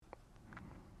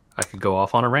I could go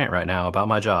off on a rant right now about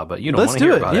my job, but you don't want to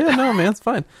hear about Let's do it. it. Yeah, no, man, it's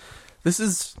fine.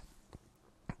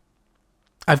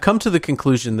 I've come to the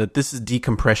conclusion that this is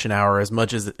decompression hour as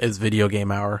much as video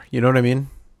game hour. You know what I mean?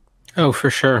 Oh, for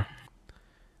sure.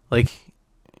 Like,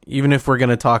 even if we're going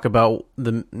to talk about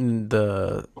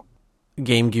the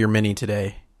Game Gear Mini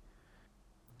today.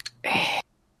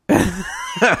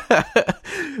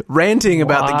 Ranting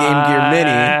about the Game Gear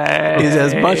Mini is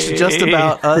as much just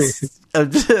about us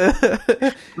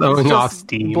blowing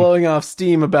off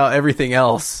steam about everything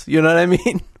else. You know what I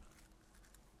mean?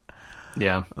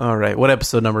 Yeah. All right. What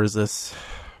episode number is this?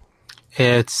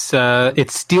 It's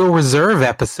Steel Reserve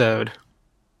episode.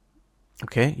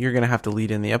 Okay, you're going to have to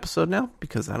lead in the episode now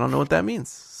because I don't know what that means.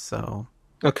 So,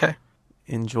 Okay.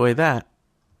 enjoy that.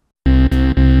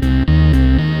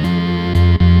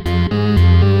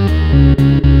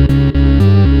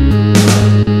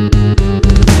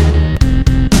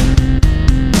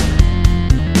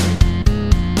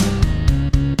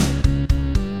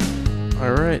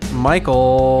 All right,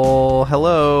 Michael,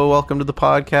 hello. Welcome to the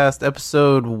podcast.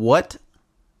 Episode what?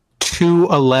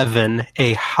 211,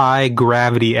 a high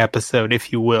gravity episode,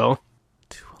 if you will.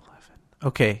 211.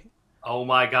 Okay. Oh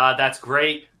my god, that's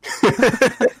great.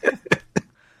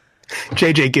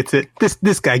 JJ gets it.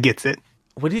 This guy gets it.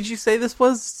 What did you say this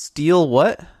was? Steel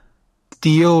what?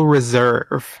 Steel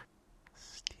Reserve.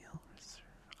 Steel Reserve.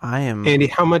 I am... Andy,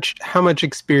 how much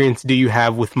experience do you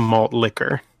have with malt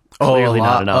liquor? Clearly a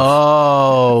not lot. enough.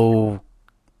 Oh.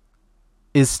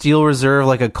 Is Steel Reserve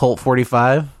like a Colt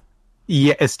 45?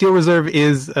 Yeah, Steel Reserve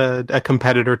is a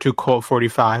competitor to Colt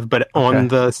 45, but on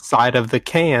the side of the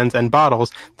cans and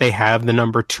bottles, they have the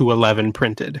number 211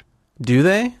 printed. Do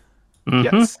they?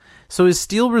 Mm-hmm. Yes. So is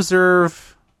Steel Reserve...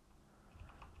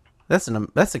 That's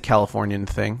a Californian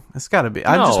thing. It's got to be.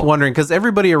 I'm just wondering, because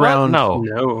everybody around...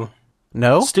 No.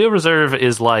 No? Steel Reserve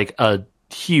is like a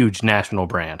huge national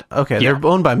brand. Okay, they're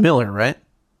owned by Miller, right?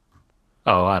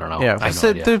 Oh, I don't know. Yeah, I have no so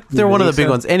idea. they're one of the think big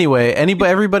so? ones. Anyway,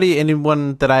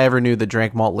 anyone that I ever knew that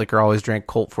drank malt liquor always drank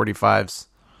Colt 45s.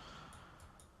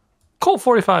 Colt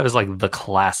 45 is like the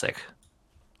classic.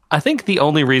 I think the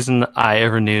only reason I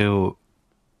ever knew...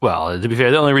 Well, to be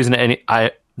fair, the only reason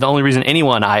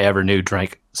anyone I ever knew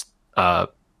drank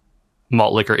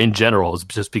malt liquor in general is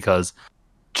just because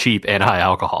cheap and high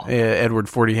alcohol. Yeah, Edward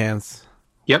 40 Hands.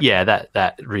 Yep. Yeah,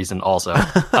 that reason also.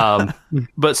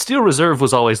 But Steel Reserve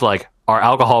was always like, our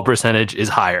alcohol percentage is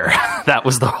higher. That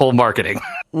was the whole marketing.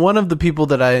 One of the people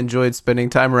that I enjoyed spending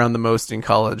time around the most in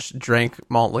college drank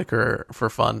malt liquor for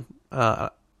fun.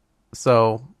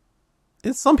 So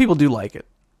some people do like it.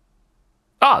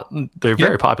 They're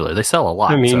very popular. They sell a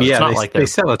lot. I mean, so it's yeah, not like they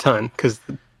sell a ton because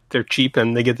they're cheap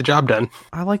and they get the job done.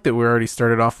 I like that we already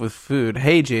started off with food.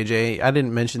 Hey, JJ, I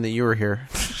didn't mention that you were here.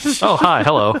 Oh, hi,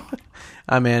 hello.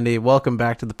 I'm Andy. Welcome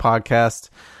back to the podcast.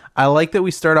 I like that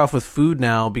we start off with food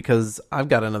now because I've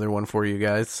got another one for you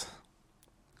guys.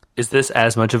 Is this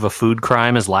as much of a food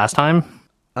crime as last time?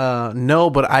 No,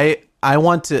 but I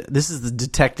want to... This is a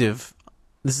detective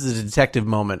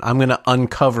moment. I'm going to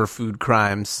uncover food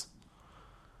crimes.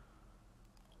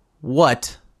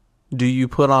 What do you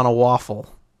put on a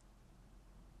waffle?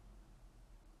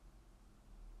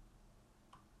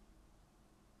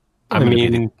 I'm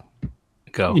gonna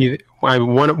go.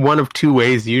 One of two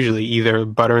ways usually, either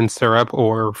butter and syrup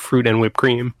or fruit and whipped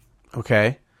cream.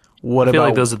 Okay. What I feel about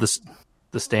like those are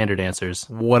the standard answers.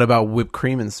 What about whipped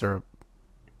cream and syrup?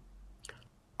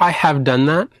 I have done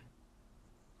that.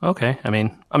 Okay, I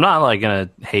mean, I'm not like gonna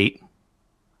hate.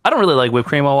 I don't really like whipped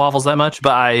cream on waffles that much,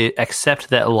 but I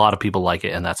accept that a lot of people like it,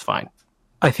 and that's fine.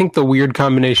 I think the weird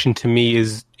combination to me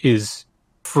is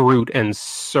fruit and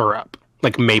syrup,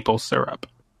 like maple syrup.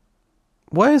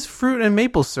 Why is fruit and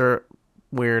maple syrup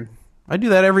weird? I do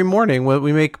that every morning.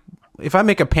 If I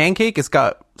make a pancake, it's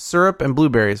got syrup and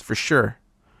blueberries for sure.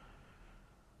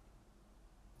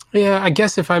 Yeah, I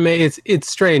guess if I make it's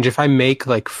strange. If I make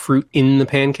like fruit in the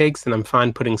pancakes, then I'm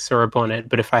fine putting syrup on it.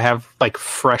 But if I have like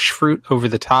fresh fruit over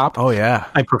the top, Oh yeah,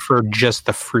 I prefer just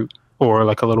the fruit or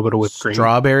like a little bit of whipped cream.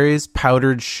 strawberries,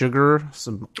 powdered sugar,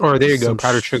 some. Or there you go, some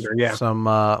powdered sh- sugar. Yeah, Some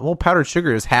powdered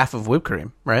sugar is half of whipped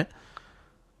cream, right?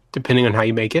 depending on how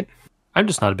you make it. I'm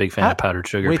just not a big fan of powdered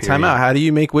sugar. Wait, time out. How do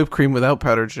you make whipped cream without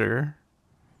powdered sugar?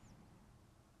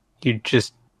 You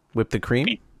just Whip the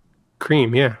cream?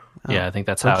 cream, yeah. Yeah, I think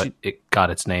that's Don't how you- it got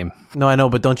its name. No, I know,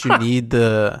 but don't you need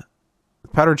the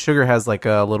powdered sugar? Has like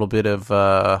a little bit of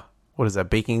what is that?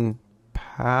 Baking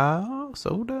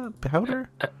soda powder?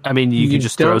 I mean, you You could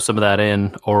just throw don't- some of that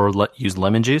in, or use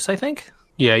lemon juice. I think.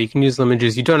 Yeah, you can use lemon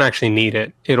juice. You don't actually need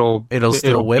it. It'll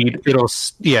still whip?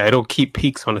 It'll keep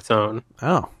peaks on its own.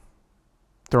 Oh,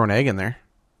 throw an egg in there.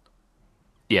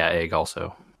 Yeah, egg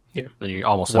also. Yeah. Then you're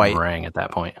almost White. a meringue at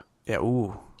that point. Yeah,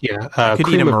 ooh. Yeah, I could eat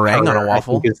cream a of meringue on a tartar,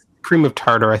 waffle. I think cream of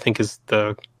tartar, I think, is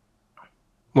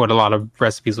what a lot of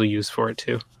recipes will use for it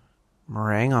too.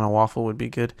 Meringue on a waffle would be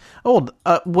good. Oh,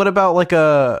 what about like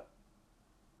a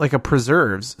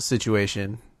preserves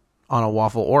situation on a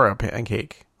waffle or a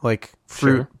pancake? Like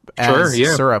fruit as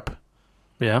yeah. syrup.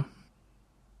 Yeah.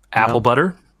 Apple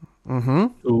butter.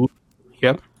 Ooh,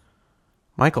 yep.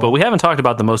 Michael. But we haven't talked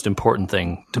about the most important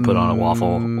thing to put on a waffle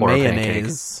or a pancake.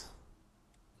 mayonnaise.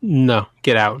 No,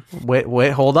 get out.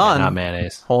 Wait, hold on. Not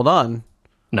mayonnaise. Hold on.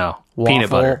 No. Peanut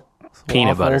butter.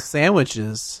 Peanut waffle butter.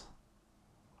 sandwiches.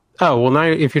 Oh, well, now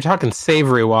if you're talking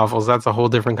savory waffles, that's a whole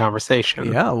different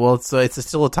conversation. Yeah, well, it's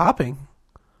still a topping.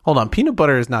 Hold on, peanut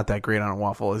butter is not that great on a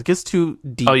waffle. It gets too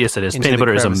deep. Oh, yes, it is. into Peanut the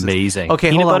butter is crevices. amazing.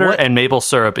 Okay, peanut hold on. butter What? and maple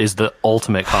syrup is the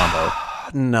ultimate combo.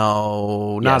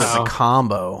 No, not Yes. as a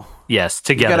combo. Yes,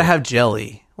 You together. gotta have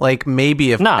jelly. Like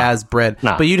maybe if Nah. as bread.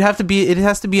 Nah. But it has to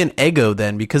be an Eggo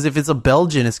then, because if it's a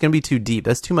Belgian, it's gonna be too deep.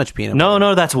 That's too much peanut butter.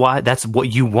 No, that's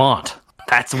what you want.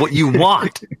 That's what you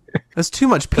want. That's too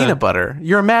much peanut butter.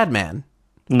 You're a madman.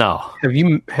 No. Have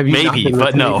you Maybe, not been but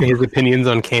listening no. to his opinions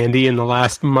on candy in the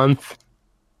last month?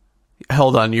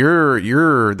 Hold on, you're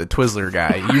the Twizzler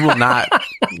guy. You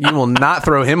will not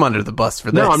throw him under the bus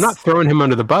for this. No, I'm not throwing him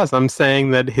under the bus. I'm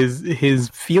saying that his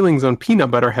feelings on peanut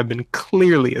butter have been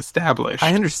clearly established.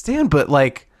 I understand, but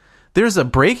like there's a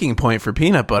breaking point for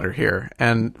peanut butter here,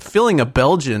 and filling a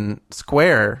Belgian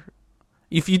square,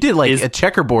 if you did like a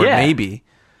checkerboard, yeah. maybe.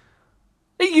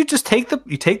 You just take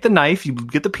the knife, you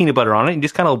get the peanut butter on it, and you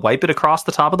just kind of wipe it across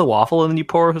the top of the waffle, and then you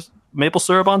pour maple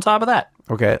syrup on top of that.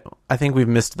 Okay, I think we've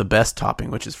missed the best topping,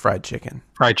 which is fried chicken.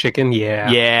 Fried chicken, yeah.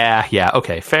 Yeah.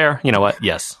 Okay, fair. You know what?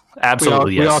 Yes,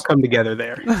 absolutely. We yes. all come together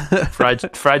there.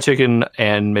 fried chicken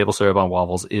and maple syrup on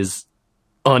waffles is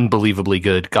unbelievably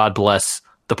good. God bless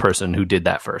the person who did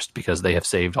that first, because they have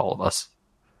saved all of us.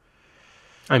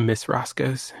 I miss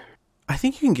Roscoe's. I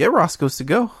think you can get Roscoe's to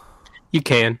go. You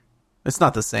can. It's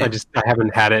not the same. I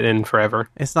haven't had it in forever.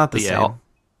 It's not the But yeah, same.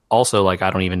 also, like,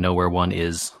 I don't even know where one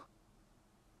is.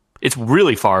 It's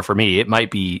really far for me. It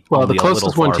might be Well, only the a little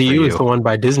closest one far to for you is the one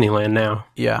by Disneyland now.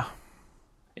 Yeah.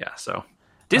 Yeah, so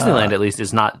Disneyland at least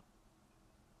is not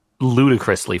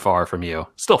ludicrously far from you.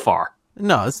 Still far.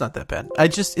 No, it's not that bad.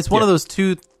 It's one of those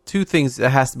two things that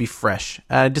has to be fresh.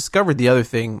 I discovered the other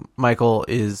thing, Michael,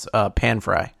 is pan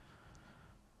fry.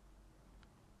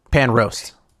 Pan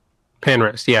roast. Pan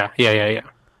roast, yeah.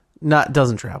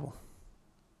 Doesn't travel.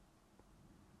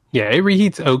 Yeah, it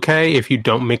reheats okay if you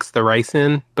don't mix the rice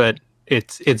in, but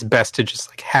it's best to just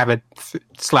like have it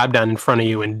slab down in front of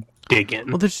you and dig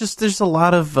in. Well, there's a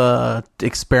lot of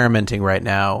experimenting right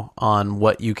now on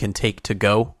what you can take to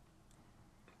go.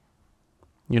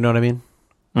 You know what I mean?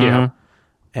 Yeah.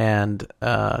 And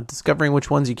discovering which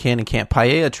ones you can and can't.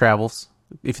 Paella travels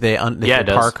if they it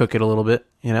does. par cook it a little bit,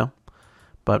 you know.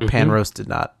 But pan roast did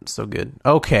not so good.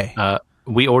 Okay.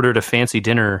 We ordered a fancy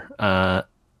dinner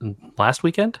last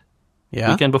weekend? Yeah.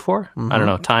 Weekend before? I don't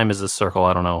know. Time is a circle.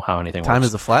 I don't know how anything Time works.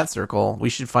 is a flat circle. We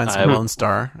should find some Lone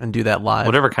Star and do that live.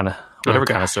 Whatever kind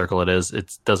of circle it is,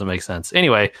 it doesn't make sense.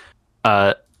 Anyway,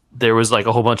 there was like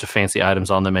a whole bunch of fancy items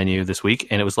on the menu this week,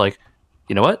 and it was like,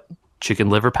 you know what? Chicken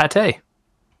liver pate.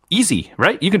 Easy,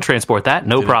 right? You can transport that,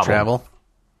 no Did it problem. travel.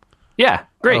 Yeah,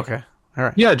 great. Okay. All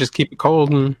right. Yeah, just keep it cold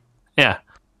and Yeah.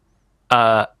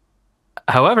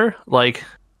 However, like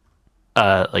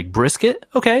brisket,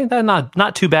 okay, that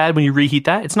not too bad when you reheat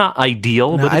that. It's not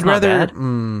ideal, No, but it's I'd not rather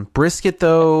bad. brisket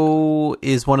though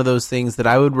is one of those things that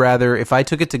I would rather, if I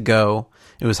took it to go,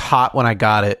 it was hot when I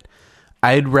got it.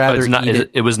 I'd rather eat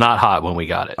it. It was not hot when we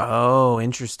got it. Oh,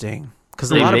 interesting.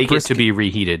 Because a They lot make of it brisket. to be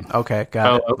reheated. Okay,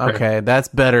 got it. okay. Okay, that's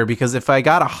better because if I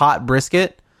got a hot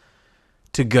brisket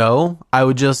to go, I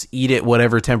would just eat it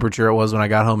whatever temperature it was when I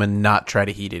got home and not try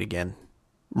to heat it again.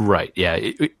 Right? Yeah.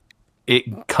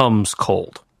 It comes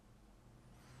cold.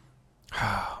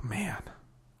 Oh man.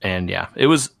 And yeah, it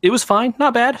was fine,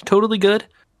 not bad, totally good.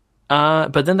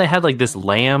 But then they had like this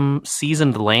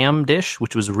seasoned lamb dish,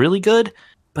 which was really good.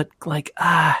 But like,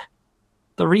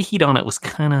 the reheat on it was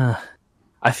kind of.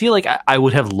 I feel like I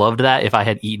would have loved that if I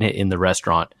had eaten it in the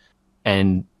restaurant,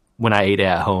 and when I ate it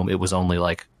at home, it was only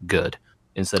like good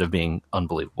instead of being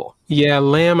unbelievable. yeah,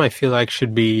 lamb I feel like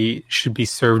should be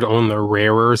served on the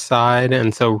rarer side,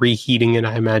 and so reheating it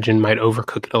I imagine might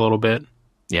overcook it a little bit.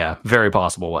 Yeah, very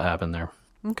possible what happened there.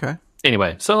 Okay.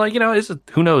 Anyway, so like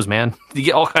who knows, man? You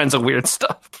get all kinds of weird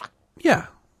stuff. Yeah.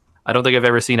 I don't think I've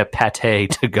ever seen a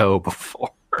pate to go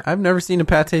before. I've never seen a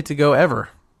pate to go ever.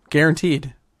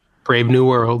 Guaranteed. Brave New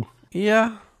World.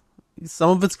 Yeah. Some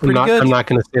of it's pretty good. I'm not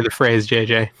going to say the phrase,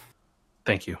 JJ.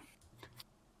 Thank you.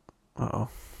 Uh-oh.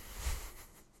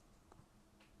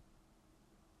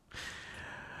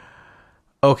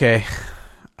 Okay.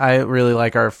 I really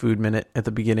like our food minute at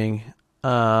the beginning.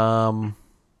 Quick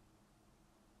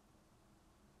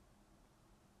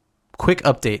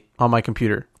update on my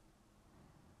computer.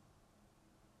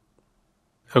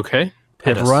 Okay.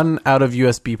 I've run out of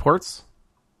USB ports.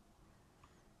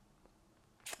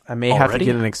 I may have to Already?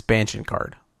 get an expansion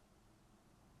card.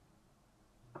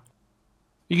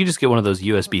 You can just get one of those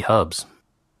USB hubs.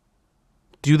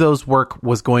 Do those work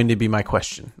was going to be my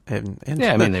question. And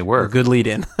Yeah, I mean, they work. A good lead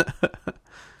in.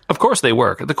 Of course they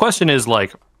work. The question is,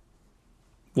 like,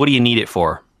 what do you need it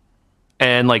for?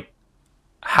 And, like,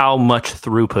 how much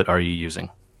throughput are you using?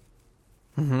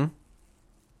 Mm-hmm.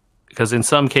 Because in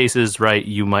some cases, right,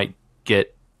 you might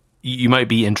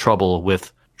be in trouble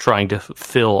with trying to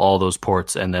fill all those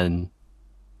ports and then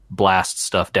blast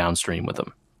stuff downstream with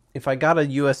them. If I got a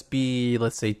USB,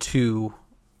 let's say 2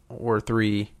 or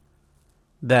 3,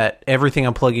 that everything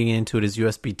I'm plugging into it is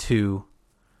USB 2,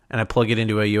 and I plug it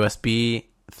into a USB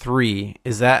 3,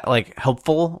 is that like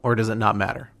helpful or does it not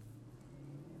matter?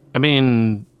 I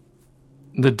mean,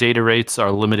 the data rates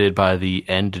are limited by the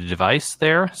end device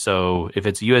there. So if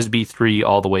it's USB 3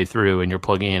 all the way through and you're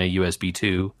plugging in a USB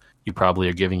 2, you probably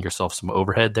are giving yourself some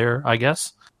overhead there, I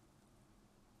guess.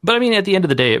 But I mean, at the end of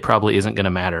the day, it probably isn't going to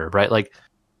matter, right? Like,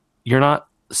 you're not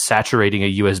saturating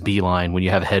a USB line when you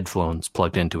have headphones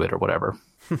plugged into it or whatever.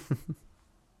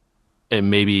 And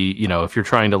maybe, you know, if you're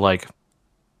trying to, like,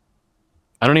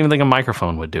 I don't even think a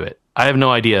microphone would do it. I have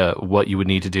no idea what you would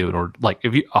need to do, or like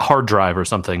if you a hard drive or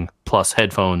something plus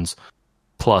headphones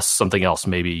plus something else,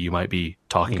 maybe you might be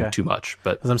talking too much.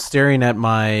 But Because I'm staring at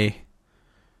my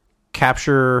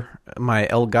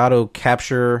Elgato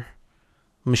capture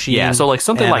machine. Yeah, so like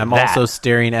something and like I'm that. also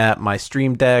staring at my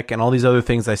Stream Deck and all these other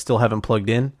things I still haven't plugged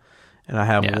in, and I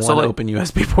have one so like- open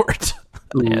USB port.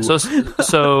 yeah,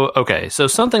 so okay, so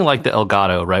something like the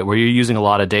Elgato, right, where you're using a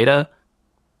lot of data,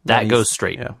 that goes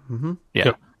straight. Yeah. Mm-hmm. Yeah.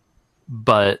 Yep.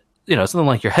 But, you know, something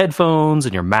like your headphones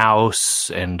and your mouse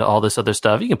and all this other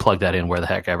stuff, you can plug that in where the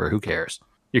heck ever. Who cares?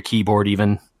 Your keyboard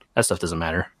even. That stuff doesn't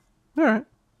matter. All right.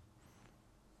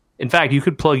 In fact, you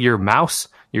could plug your mouse,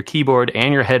 your keyboard,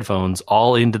 and your headphones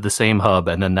all into the same hub,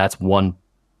 and then that's one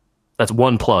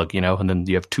plug, you know, and then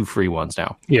you have 2 free ones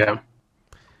now. Yeah.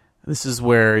 This is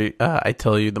where I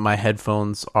tell you that my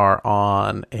headphones are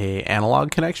on a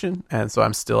analog connection, and so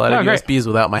I'm still out of great. USBs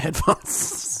without my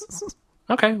headphones.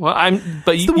 Okay, well,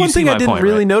 but It's you, the one you see thing my I didn't point,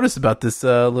 really right? notice about this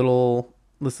little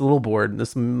board.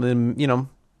 This, you know,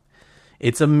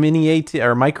 it's a mini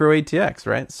or micro ATX,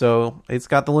 right? So it's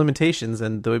got the limitations,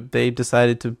 and they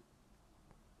decided to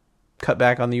cut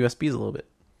back on the USBs a little bit.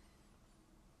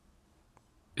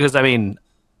 Because, I mean,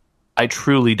 I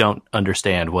truly don't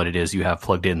understand what it is you have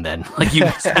plugged in then. Like, you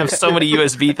guys have so many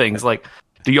USB things. Like,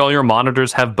 do all your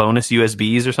monitors have bonus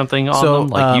USBs or something on So them?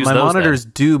 Like, use my those monitors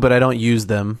then. do, but I don't use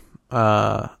them.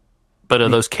 But are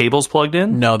those cables plugged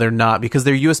in? No, they're not, because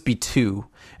they're USB 2,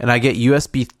 and I get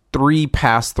USB 3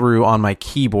 pass through on my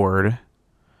keyboard.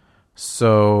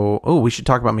 So, we should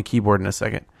talk about my keyboard in a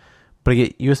second. But I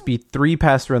get USB 3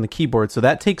 pass through on the keyboard, so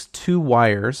that takes 2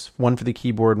 wires, one for the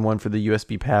keyboard and one for the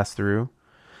USB pass through.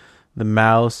 The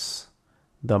mouse,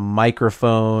 the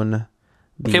microphone.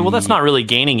 Okay, well, that's not really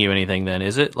gaining you anything then,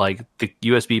 is it? Like, the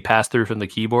USB pass through from the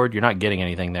keyboard, you're not getting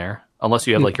anything there. Unless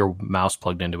you have, like, your mouse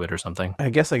plugged into it or something.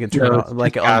 I guess I could turn No, on,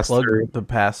 like, pass unplug through. the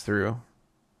pass through.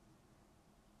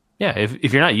 Yeah,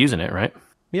 if you're not using it, right?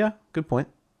 Yeah, good point.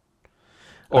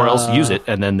 Or else use it,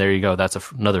 and then there you go. That's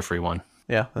another free one.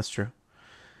 Yeah, that's true.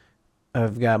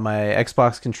 I've got my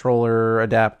Xbox controller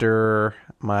adapter,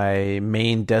 my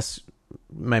main desk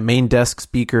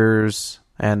speakers,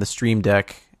 and the Stream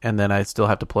Deck, and then I still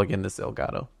have to plug in this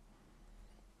Elgato.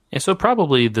 Yeah, so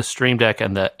probably the Stream Deck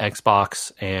and the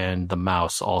Xbox and the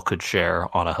mouse all could share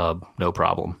on a hub, no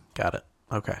problem. Got it.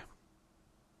 Okay.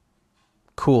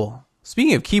 Cool.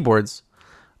 Speaking of keyboards,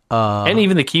 And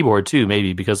even the keyboard too,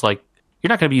 maybe, because like you're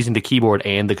not going to be using the keyboard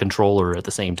and the controller at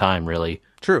the same time, really.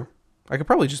 true. I could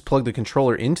probably just plug the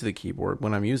controller into the keyboard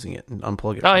when I'm using it and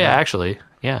unplug it. Oh from yeah, there. actually,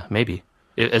 yeah, maybe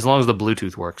as long as the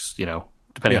Bluetooth works, you know,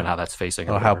 depending on how that's facing.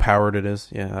 or Oh, how whatever. powered it is.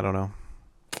 Yeah, I don't know.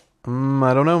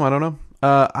 I don't know.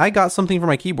 I got something for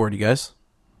my keyboard, you guys.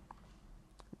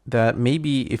 That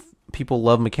maybe if people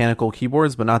love mechanical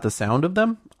keyboards but not the sound of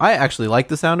them. I actually like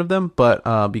the sound of them, but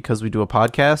because we do a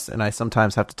podcast and I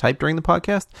sometimes have to type during the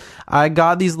podcast, I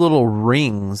got these little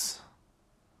rings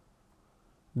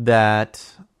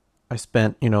that I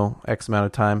spent, X amount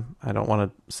of time, I don't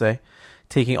want to say,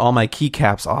 taking all my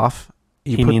keycaps off.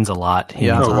 He means a lot. He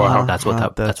Yeah. means a Oh, lot. wow. That's what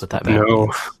that means.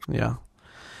 No. Yeah.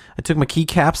 I took my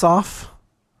keycaps off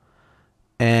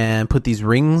and put these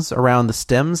rings around the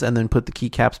stems and then put the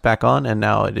keycaps back on, and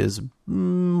now it is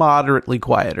moderately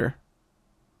quieter.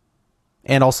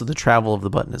 And also the travel of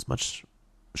the button is much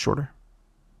shorter.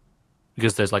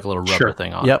 Because there's like a little rubber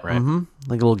thing on Yep, it, right?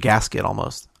 like a little gasket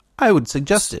almost. I would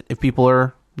suggest it if people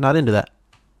are not into that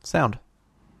sound.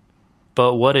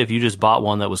 But what if you just bought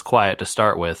one that was quiet to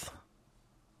start with,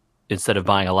 instead of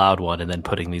buying a loud one and then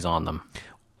putting these on them?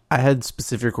 I had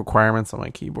specific requirements on my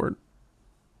keyboard.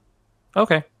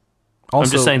 Okay. Also,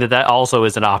 I'm just saying that also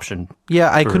is an option. yeah,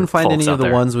 I couldn't find folks any out of the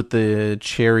there. ones with the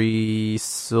cherry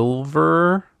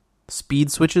silver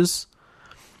speed switches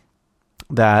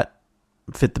that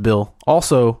fit the bill.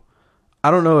 Also,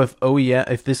 I don't know if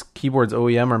if this keyboard's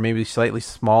OEM or maybe slightly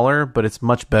smaller, but it's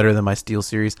much better than my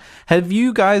SteelSeries. Have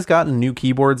you guys gotten new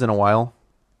keyboards in a while?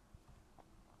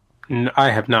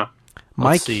 I have not.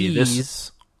 My Let's see, this-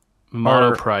 keys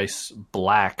Monoprice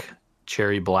black,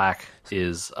 cherry black,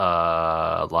 is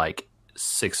like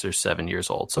 6 or 7 years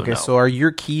old. So Okay, no. so are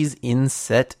your keys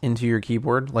inset into your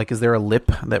keyboard? Like, is there a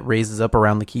lip that raises up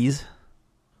around the keys?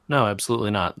 No,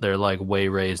 absolutely not. They're like way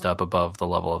raised up above the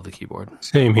level of the keyboard.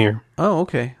 Same here. Oh,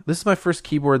 okay. This is my first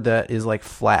keyboard that is like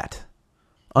flat.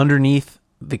 Underneath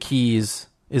the keys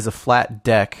is a flat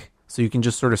deck, so you can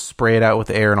just sort of spray it out with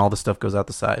air and all the stuff goes out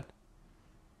the side.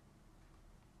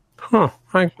 Huh.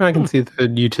 I can see the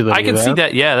utility I can of see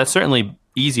that. Yeah, that's certainly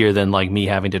easier than like me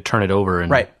having to turn it over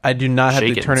and Right. I do not have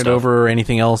Shake to it turn and it stuff. over or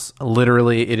anything else.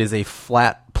 Literally, it is a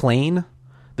flat plane.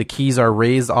 The keys are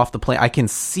raised off the plane. I can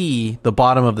see the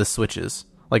bottom of the switches,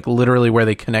 like literally where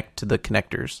they connect to the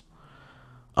connectors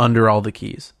under all the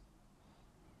keys.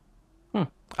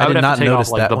 I would did have not to take notice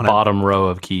off, like that the when bottom row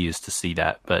of keys to see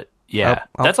that. But yeah,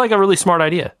 I'll- that's like a really smart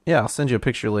idea. Yeah, I'll send you a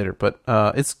picture later, but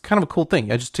it's kind of a cool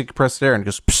thing. I just take press there and it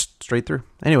goes psh, straight through.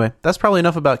 Anyway, that's probably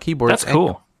enough about keyboards. That's and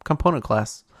cool. Component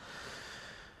class.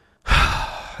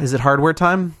 Is it hardware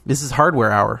time? This is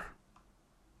hardware hour.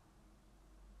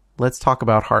 Let's talk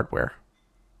about hardware.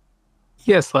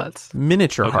 Yes, let's.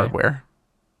 Miniature Okay. hardware.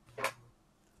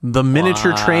 The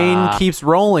miniature train keeps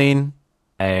rolling.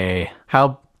 Hey,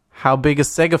 How big of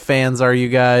Sega fans are you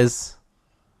guys?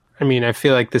 I mean, I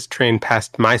feel like this train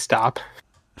passed my stop.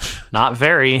 not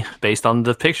very, based on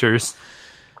the pictures.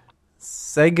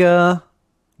 Sega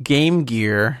Game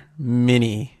Gear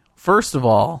Mini. First of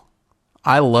all,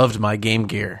 I loved my Game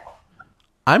Gear.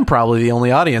 I'm probably the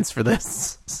only audience for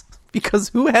this. Because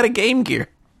who had a Game Gear?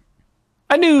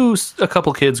 I knew a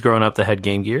couple kids growing up that had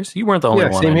Game Gears. You weren't the only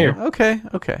Yeah, one. same I knew. here. Okay.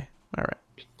 All right.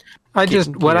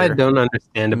 What I Gear don't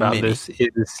understand about Mini. this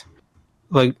is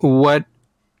like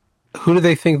who do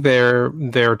they think their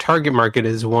target market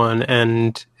is, one,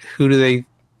 and do they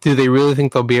really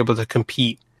think they'll be able to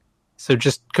compete? So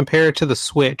just compare it to the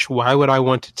Switch. Why would I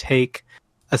want to take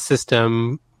a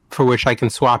system for which I can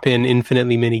swap in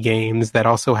infinitely many games that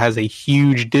also has a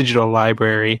huge digital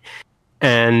library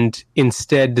and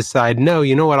instead decide, no,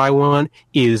 you know what I want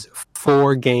is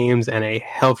 4 games and a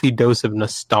healthy dose of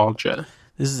nostalgia.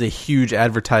 This is a huge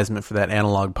advertisement for that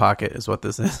analog pocket is what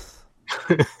this is.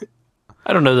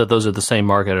 I don't know that those are the same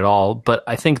market at all, but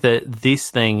I think that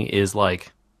this thing is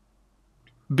like,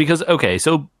 because, okay,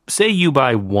 so say you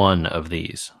buy one of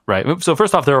these, right? So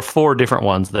first off, there are 4 different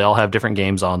ones. They all have different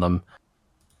games on them,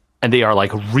 and they are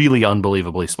like really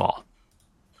unbelievably small.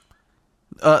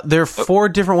 There are 4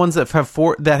 different ones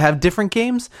that have different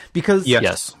games because Yes.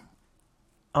 Yes.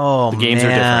 oh games are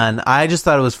man, I just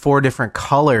thought it was 4 different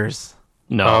colors.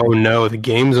 No. Oh no, the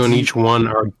games on each one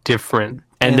are different.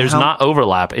 And And there's how- not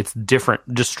overlap. It's different,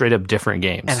 just straight up different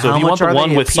games. And So how if you much want are the one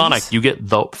they a with piece? Sonic, you get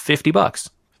the $50.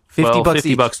 50 well, bucks 50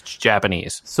 each. bucks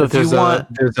Japanese. So if you want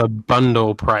there's a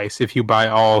bundle price if you buy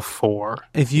all 4.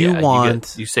 if you Yeah,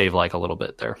 want you save like a little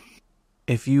bit there.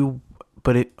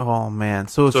 oh man.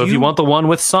 So So if you want the one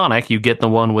with Sonic, you get the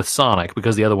one with Sonic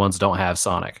because the other ones don't have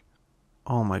Sonic.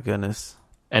 oh my goodness.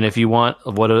 And if you want,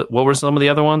 what were some of the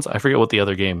other ones? I forget what the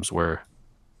other games were.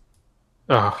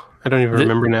 Oh, I don't even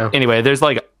remember now. Anyway, there's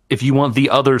like, if you want the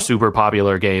other super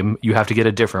popular game, you have to get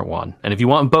a different one. And if you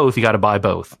want both, you got to buy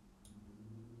both.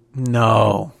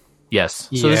 No. Yes.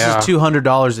 So this is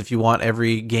 $200 if you want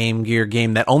every Game Gear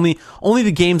game that only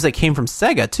the games that came from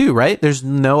Sega too, right? There's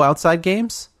no outside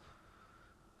games.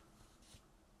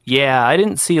 Yeah, I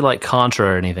didn't see like Contra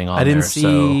or anything on I didn't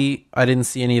there.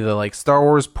 see any of the like Star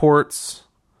Wars ports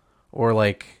or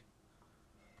like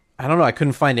I don't know, I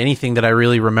couldn't find anything that I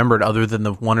really remembered other than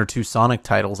the 1 or 2 Sonic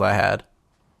titles I had.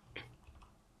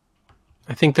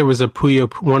 I think there was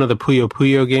one of the Puyo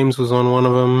Puyo games was on one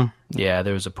of them. Yeah,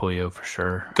 there was a Puyo for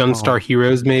sure. Gunstar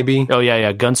Heroes, maybe. Oh,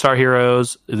 yeah. Gunstar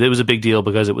Heroes. It was a big deal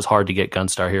because it was hard to get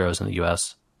Gunstar Heroes in the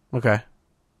US. Okay.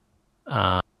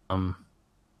 Um,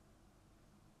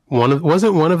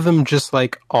 Wasn't one of them just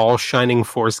like all Shining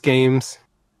Force games?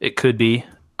 it could be.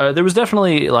 There was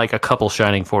definitely like a couple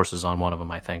Shining Forces on one of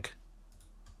them, I think.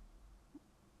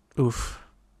 Oof.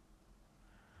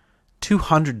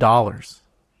 $200.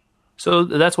 So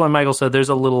that's why Michael said there's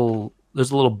a little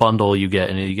bundle you get,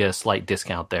 and you get a slight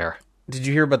discount there. Did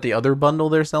you hear about the other bundle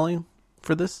they're selling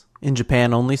for this in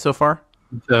Japan only so far?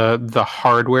 The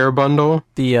hardware bundle?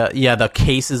 The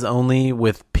cases only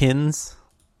with pins.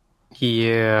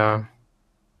 Yeah.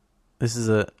 This is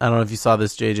I don't know if you saw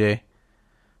this, JJ.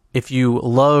 If you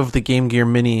love the Game Gear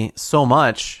Mini so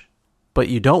much, but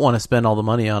you don't want to spend all the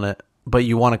money on it, but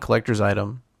you want a collector's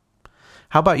item,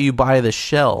 how about you buy the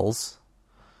shells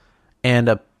and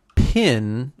a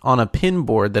pin on a pin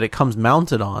board that it comes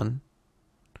mounted on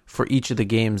for each of the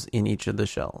games in each of the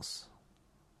shells?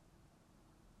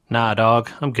 Nah, dog,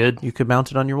 I'm good. You could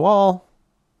mount it on your wall.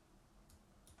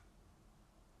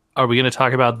 Are we going to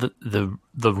talk about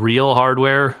the real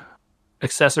hardware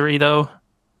accessory though?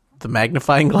 The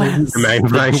magnifying glass.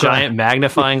 The giant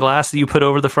magnifying glass that you put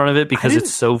over the front of it because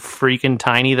it's so freaking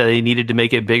tiny that they needed to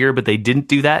make it bigger, but they didn't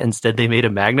do that. Instead, they made a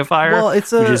magnifier, Well,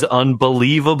 which is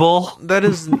unbelievable. That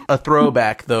is a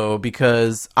throwback, though,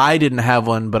 because I didn't have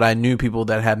one, but I knew people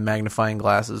that had magnifying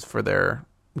glasses for their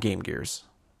Game Gears.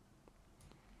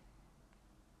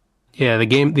 Yeah, the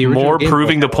original More Game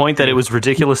proving Boy. the point that it was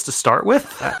ridiculous to start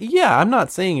with. Yeah, I'm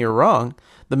not saying you're wrong.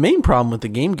 The main problem with the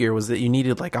Game Gear was that you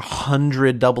needed like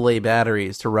 100 AA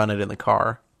batteries to run it in the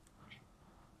car.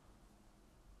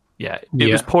 Yeah, it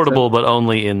Yeah, was portable, but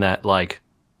only in that like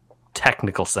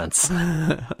technical sense.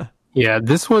 Yeah,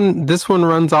 this one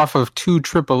runs off of 2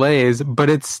 AAAs, but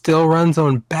it still runs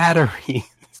on battery.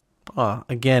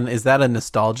 Again, is that a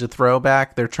nostalgia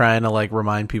throwback? They're trying to like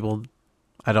remind people.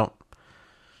 I don't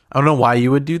know why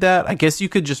you would do that. I guess you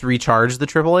could just recharge the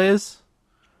AAAs.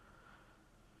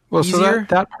 Well, so Easier?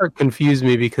 that part confused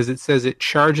me because it says it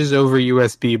charges over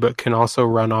USB but can also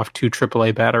run off 2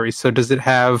 AAA batteries. So does it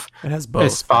have It has both. a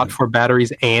spot for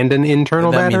batteries and an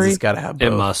internal that means battery? it's got to have both.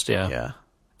 It must, yeah. Yeah.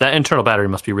 That internal battery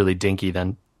must be really dinky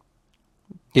then.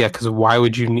 Yeah, because why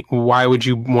would you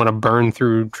want to burn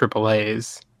through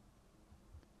AAAs?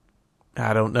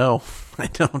 I don't know. I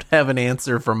don't have an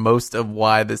answer for most of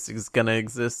why this is going to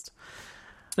exist.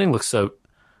 The thing looks so.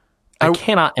 I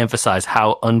cannot emphasize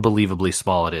how unbelievably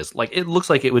small it is. Like, it looks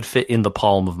like it would fit in the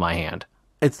palm of my hand.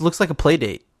 It looks like a play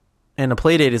date. And a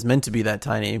play date is meant to be that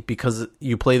tiny because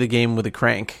you play the game with a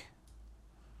crank.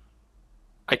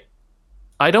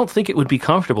 I don't think it would be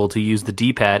comfortable to use the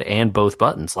D-pad and both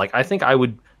buttons. Like, I think I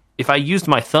would, if I used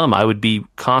my thumb, I would be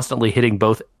constantly hitting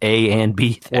both A and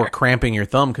B there. Or cramping your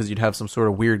thumb because you'd have some sort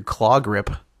of weird claw grip.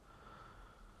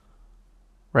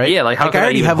 Right? Yeah, like, how I could I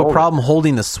already even have a hold it? problem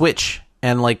holding the Switch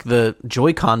and like the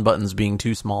Joy-Con buttons being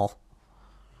too small.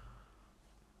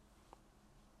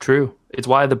 True. It's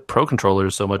why the Pro Controller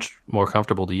is so much more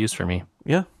comfortable to use for me.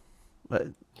 Yeah. But,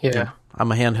 Yeah.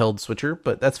 I'm a handheld switcher,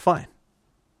 but that's fine.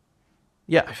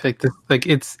 Yeah. I think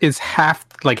it's half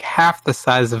the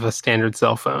size of a standard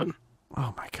cell phone.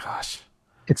 Oh my gosh.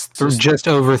 It's just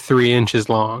over 3 inches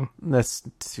long. That's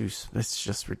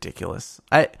just ridiculous.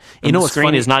 You And know the what's screen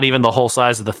funny? is not even the whole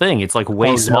size of the thing. It's like way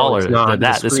Oh, no, smaller it's not. than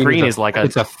that. The screen is like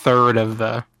it's a third of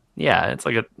the. yeah, it's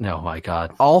like a, no, my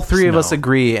God. All three of us No.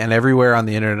 agree, and everywhere on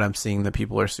the internet I'm seeing that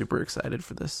people are super excited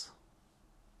for this.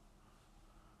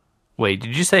 Wait,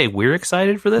 did you say we're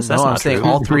excited for this? That's No, I'm not saying true.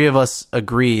 all three of us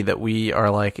agree that we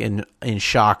are like in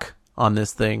shock on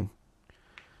this thing.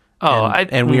 Oh,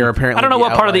 and we are apparently I don't know the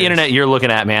what part of the outliers. internet you're looking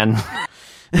at, man.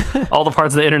 All the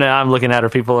parts of the internet I'm looking at are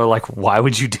people are like, why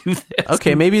would you do this?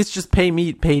 Okay, maybe it's just paid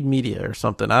media or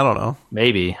something. I don't know.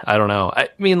 Maybe. I don't know. I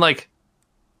mean, like,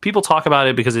 people talk about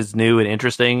it because it's new and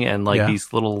interesting, and like Yeah.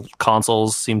 these little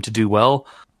consoles seem to do well.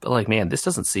 But like, man, this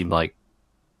doesn't seem like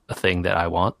a thing that I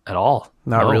want at all.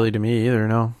 Not No. really to me either.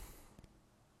 No.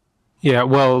 Yeah,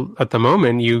 well, at the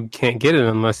moment you can't get it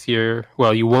unless you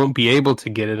won't be able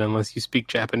to get it unless you speak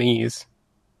Japanese.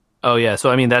 Oh yeah. So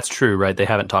I mean, that's true, right? They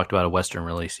haven't talked about a Western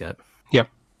release yet. Yep.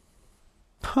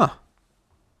 Huh.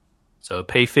 So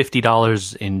pay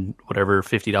 $50 in whatever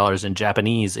 $50 in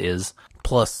Japanese is,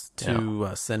 Plus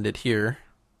to send it here.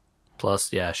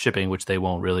 plus shipping, which they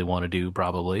won't really want to do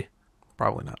probably.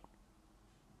 Probably not.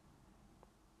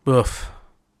 Woof.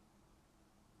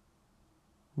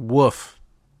 Woof.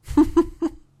 I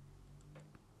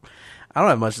don't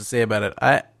have much to say about it.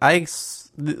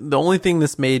 The only thing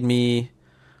this made me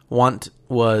want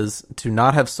was to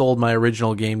not have sold my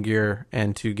original Game Gear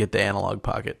and to get the Analog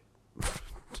Pocket.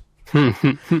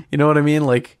 You know what I mean?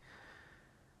 Like,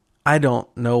 I don't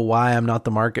know why I'm not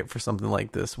the market for something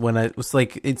like this when it was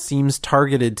like it seems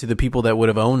targeted to the people that would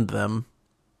have owned them.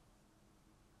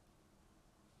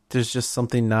 There's just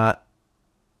something not.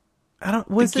 I don't.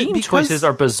 Was the it game because choices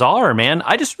are bizarre, man.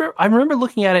 I remember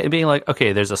looking at it and being like,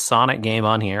 okay, there's a Sonic game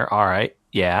on here. All right,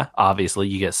 yeah, obviously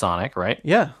you get Sonic, right?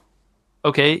 Yeah.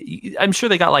 Okay, I'm sure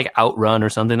they got like Outrun or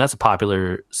something. That's a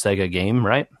popular Sega game,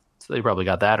 right? So they probably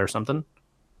got that or something.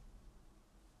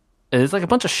 And it's like a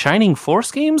bunch of Shining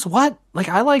Force games. What? Like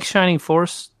I like Shining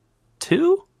Force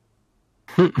 2.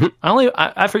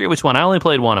 I forget which one. I only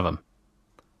played one of them.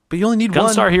 But you only need one.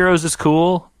 Gunstar Heroes is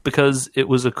cool because it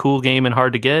was a cool game and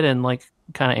hard to get and like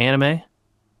kind of anime.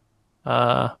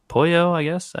 Puyo, I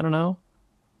guess. I don't know.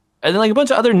 And then like a bunch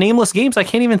of other nameless games I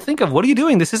can't even think of. What are you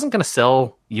doing? This isn't going to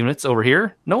sell units over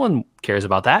here. No one cares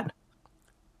about that.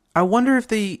 I wonder if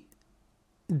they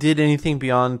did anything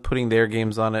beyond putting their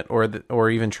games on it or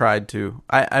even tried to.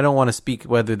 I don't want to speak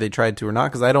whether they tried to or not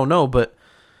because I don't know, but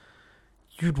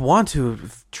you'd want to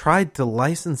have tried to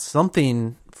license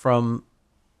something from...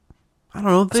 I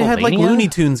don't know. They had like Looney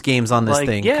Tunes games on this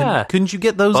thing. Yeah. Couldn't you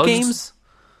get those Bugs games?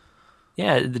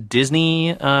 Yeah, the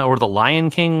Disney or the Lion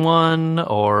King one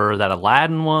or that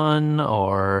Aladdin one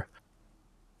or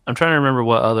I'm trying to remember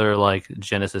what other like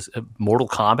Genesis Mortal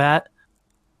Kombat.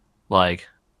 Like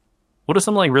what are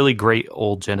some like really great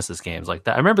old Genesis games like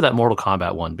that? I remember that Mortal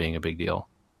Kombat one being a big deal.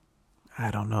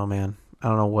 I don't know, man. I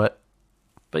don't know what.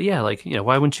 But yeah, like, you know,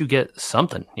 why wouldn't you get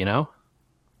something, you know?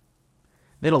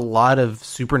 They had a lot of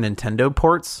Super Nintendo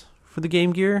ports for the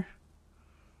Game Gear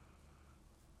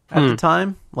at the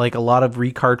time. Like a lot of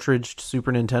recartridged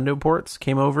Super Nintendo ports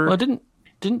came over. Well, didn't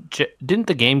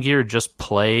the Game Gear just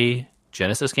play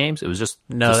Genesis games? It was just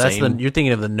you're thinking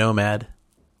of the Nomad.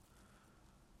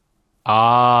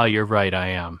 Ah, you're right. I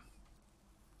am.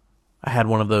 I had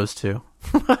one of those too.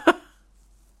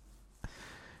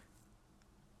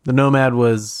 The Nomad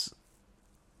was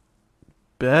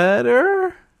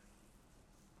better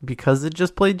because it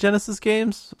just played Genesis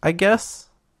games, I guess.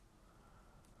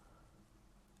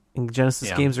 And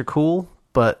Genesis games are cool,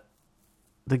 but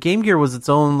the Game Gear was its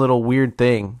own little weird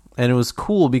thing. And it was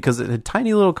cool because it had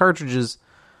tiny little cartridges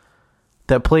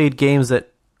that played games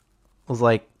that was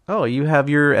like, oh, you have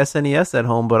your SNES at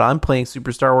home, but I'm playing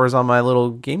Super Star Wars on my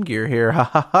little Game Gear here. Ha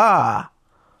ha ha.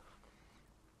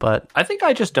 But I think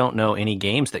I just don't know any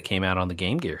games that came out on the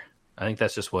Game Gear. I think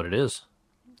that's just what it is.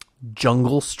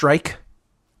 Jungle Strike.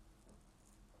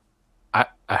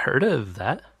 I heard of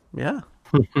that. Yeah.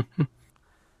 They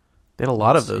had a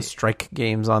lot of those Strike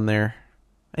games on there.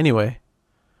 Anyway,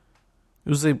 it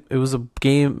was a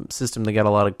game system that got a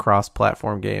lot of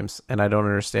cross-platform games, and I don't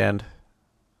understand.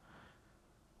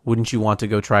 Wouldn't you want to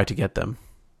go try to get them?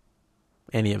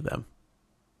 Any of them?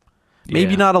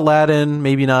 Maybe not Aladdin,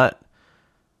 maybe not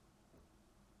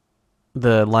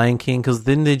the Lion King, because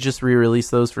didn't they just re-release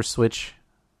those for Switch?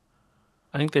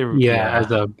 I think they were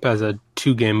as a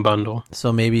 2-game bundle.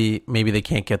 So maybe they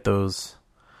can't get those.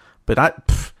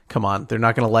 But come on, they're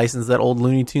not going to license that old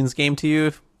Looney Tunes game to you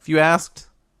if you asked.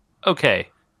 Okay,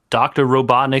 Dr.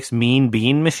 Robotnik's Mean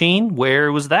Bean Machine.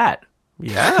 Where was that?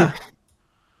 Yeah,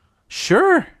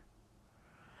 sure.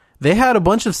 They had a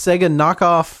bunch of Sega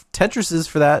knockoff Tetrises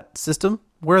for that system.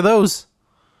 Where are those?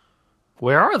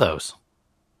 Where are those?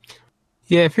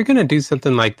 Yeah, if you're going to do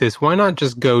something like this, why not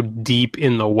just go deep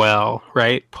in the well,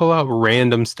 right? Pull out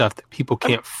random stuff that people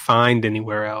can't find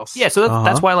anywhere else. Yeah, so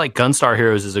that's why like Gunstar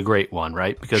Heroes is a great one,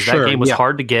 right? Because that game was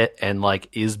hard to get and like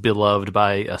is beloved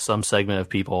by some segment of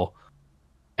people.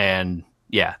 And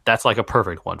yeah, that's like a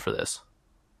perfect one for this.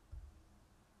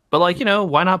 But like, you know,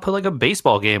 why not put like a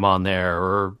baseball game on there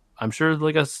or I'm sure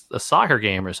like a soccer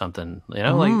game or something, you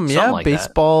know, like something like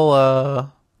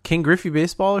baseball, King Griffey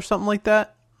baseball or something like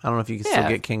that. I don't know if you can still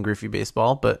get King Griffey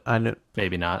baseball, but I know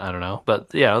maybe not. I don't know, but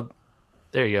yeah,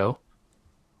 there you go.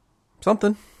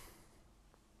 Something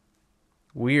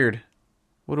weird.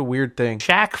 What a weird thing.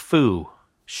 Shaq Fu.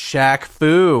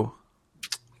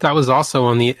 That was also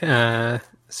on the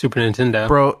Super Nintendo.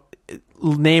 Bro,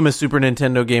 name a Super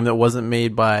Nintendo game that wasn't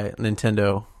made by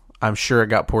Nintendo. I'm sure it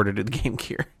got ported to the Game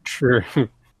Gear. Sure.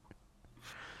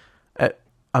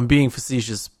 I'm being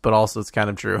facetious, but also it's kind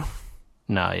of true.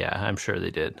 No, yeah, I'm sure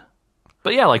they did.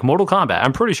 But yeah, like Mortal Kombat.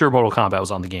 I'm pretty sure Mortal Kombat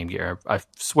was on the Game Gear. I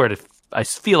swear I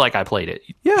feel like I played it.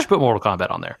 Yeah. You should put Mortal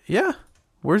Kombat on there. Yeah.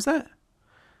 Where's that?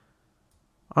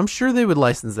 I'm sure they would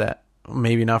license that.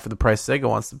 Maybe not for the price Sega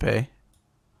wants to pay.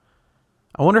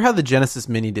 I wonder how the Genesis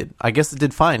Mini did. I guess it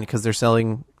did fine because they're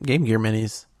selling Game Gear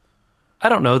Minis. I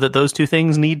don't know that those two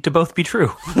things need to both be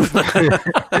true.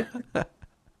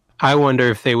 I wonder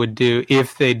if they would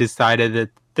if they decided that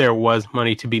there was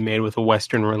money to be made with a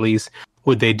Western release,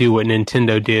 would they do what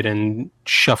Nintendo did and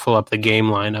shuffle up the game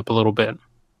lineup a little bit?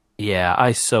 Yeah,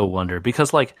 I so wonder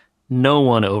because like no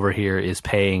one over here is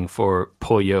paying for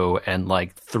Puyo and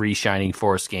like 3 Shining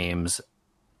Force games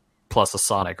plus a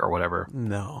Sonic or whatever.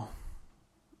 No.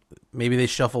 Maybe they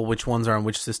shuffle which ones are on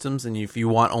which systems, and if you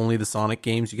want only the Sonic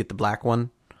games, you get the black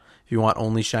one. If you want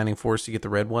only Shining Force, you get the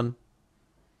red one.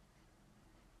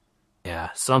 Yeah,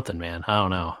 something, man. I don't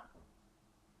know.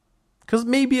 Because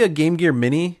maybe a Game Gear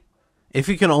Mini, if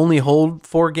you can only hold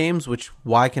 4 games, which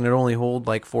why can it only hold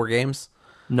like 4 games?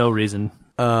 No reason.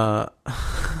 Because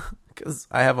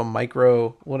I have a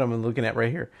micro. What am I looking at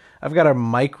right here? I've got a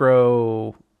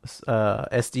micro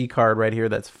SD card right here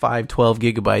that's 512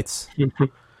 gigabytes.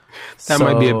 That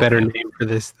might be a better name for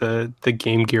this, the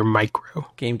Game Gear Micro.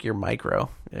 Game Gear Micro.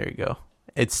 There you go.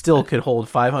 It still could hold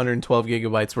 512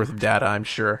 gigabytes worth of data, I'm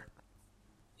sure.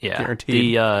 Yeah.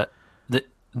 Guaranteed.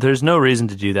 There's no reason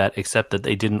to do that except that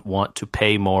they didn't want to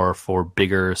pay more for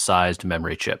bigger sized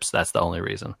memory chips. That's the only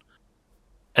reason.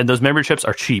 And those memory chips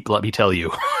are cheap, let me tell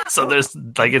you. So there's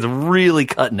like it's really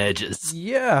cutting edges.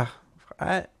 Yeah.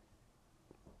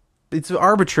 It's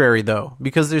arbitrary though,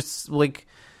 because there's like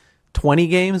 20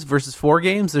 games versus 4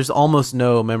 games. There's almost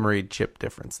no memory chip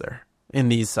difference there in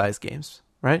these size games,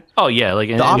 right? Oh yeah, like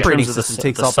The operating system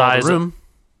takes up all the room.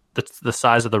 The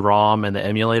size of the ROM and the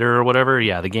emulator or whatever,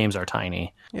 yeah, the games are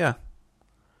tiny. Yeah.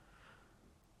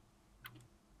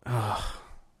 Ugh.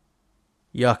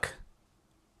 Yuck.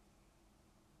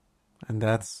 And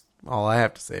that's all I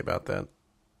have to say about that.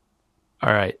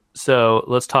 All right, so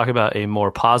let's talk about a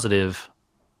more positive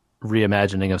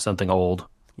reimagining of something old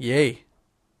Yay.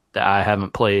 that I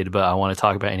haven't played, but I want to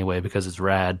talk about anyway because it's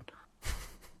rad.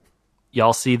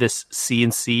 Y'all see this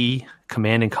CNC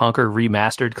Command and Conquer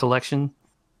Remastered collection?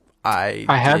 I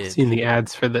have did. seen the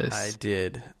ads for this. I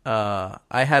did. I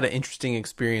had an interesting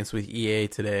experience with EA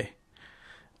today.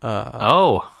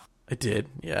 Oh, I did,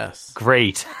 yes.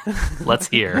 great. Let's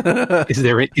hear. Is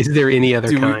there any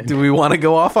other kind? Do we want to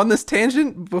go off on this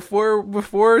tangent before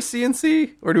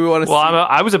CNC, or do we want to? Well,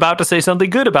 I was about to say something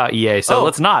good about EA, so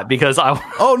let's not because I.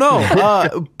 Oh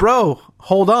no, bro,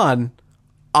 hold on.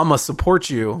 I'ma support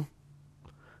you.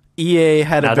 EA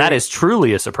had Now that is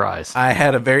truly a surprise. I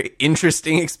had a very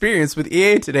interesting experience with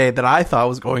EA today that I thought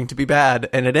was going to be bad,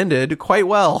 and it ended quite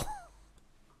well.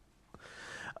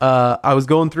 I was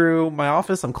going through my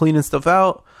office. I'm cleaning stuff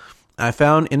out. I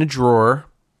found in a drawer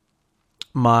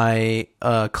my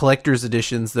collector's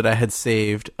editions that I had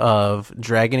saved of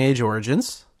Dragon Age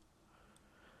Origins.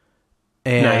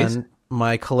 And Nice.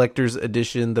 my collector's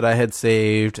edition that I had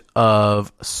saved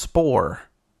of Spore.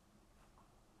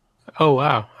 Oh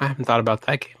wow, I haven't thought about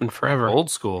that game in forever. Old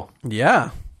school.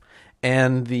 Yeah.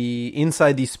 And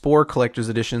inside the Spore collector's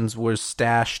editions was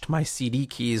stashed my CD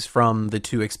keys from the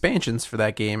 2 expansions for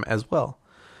that game as well.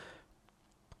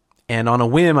 And on a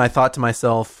whim, I thought to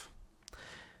myself,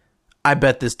 I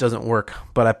bet this doesn't work.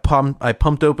 But I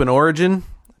pumped open Origin,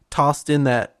 tossed in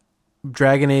that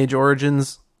Dragon Age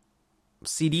Origins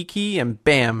CD key, and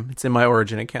bam, it's in my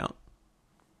Origin account.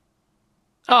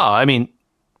 Oh, I mean,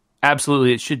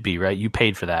 absolutely, it should be right. You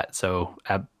paid for that, so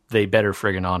they better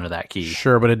friggin' honor that key.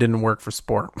 Sure, but it didn't work for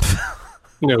Spore.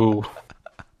 No.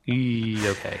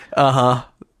 Okay. So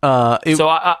So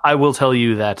I will tell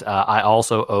you that I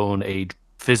also own a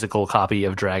physical copy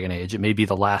of Dragon Age. It may be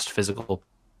the last physical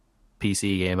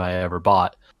PC game I ever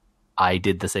bought. I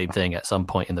did the same thing at some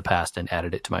point in the past and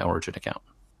added it to my Origin account.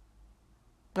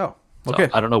 Oh, So okay.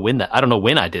 I don't know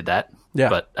when I did that. Yeah.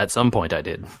 But at some point I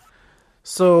did.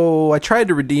 So I tried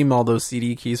to redeem all those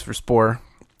CD keys for Spore,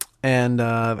 and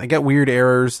I got weird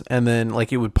errors, and then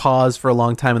like it would pause for a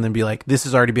long time and then be like, this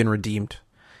has already been redeemed.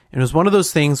 And it was one of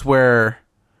those things where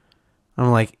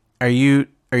I'm like, are you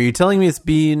telling me it's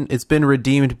been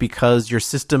redeemed because your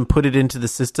system put it into the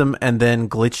system and then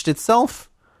glitched itself?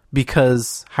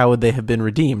 Because how would they have been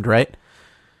redeemed, right?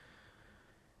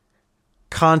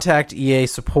 Contact EA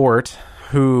support,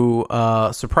 who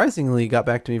surprisingly got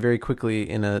back to me very quickly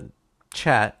in a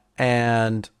chat,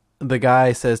 and the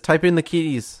guy says, type in the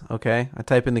keys. Okay, I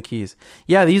type in the keys.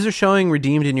 Yeah, these are showing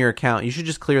redeemed in your account. You should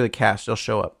just clear the cache. They'll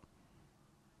show up.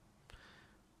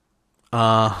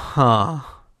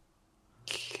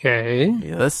 Okay.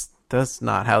 Yeah, that's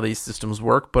not how these systems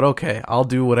work, but okay, I'll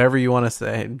do whatever you want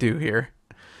to do here.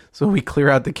 So we clear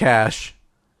out the cache,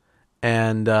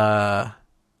 and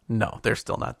no, they're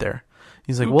still not there.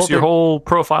 He's like, Oops, well, your whole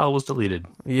profile was deleted.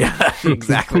 yeah,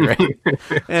 exactly right.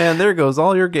 And there goes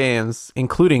all your games,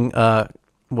 including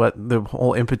what the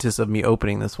whole impetus of me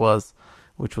opening this was,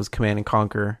 which was Command and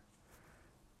Conquer.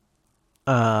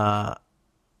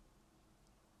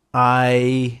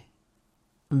 I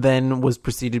then was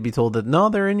proceeded to be told that no,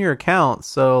 they're in your account.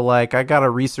 So like, I gotta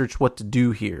research what to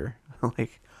do here.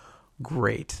 Like,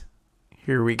 great.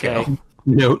 Here we go. Okay.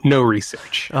 No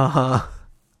research. 5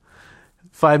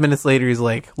 minutes later, he's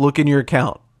like, look in your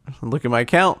account. Look at my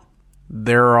account.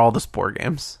 There are all the Spore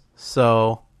games.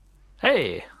 So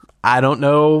Hey, I don't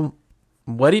know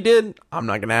what he did. I'm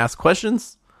not going to ask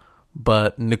questions.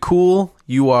 But Nikul,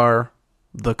 you are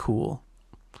the cool.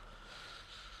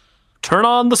 turn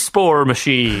on the Spore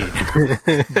machine.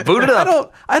 Boot it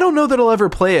up. I don't know that I'll ever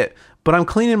play it, but I'm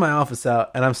cleaning my office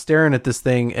out and I'm staring at this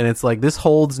thing and it's like, this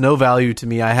holds no value to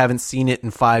me. I haven't seen it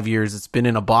in 5 years. It's been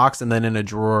in a box and then in a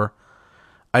drawer.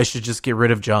 I should just get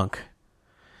rid of junk.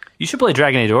 You should play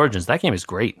Dragon Age Origins. That game is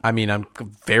great. I mean, I'm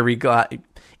very glad.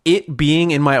 It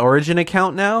being in my Origin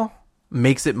account now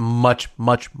makes it much,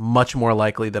 much, much more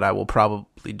likely that I will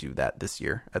probably do that this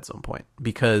year at some point,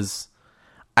 because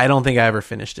I don't think I ever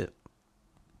finished it.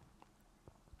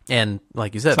 And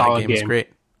like you said, Solid that game is game. great.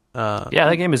 Yeah,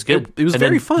 that game is good. It was And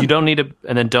very then fun. You don't need to,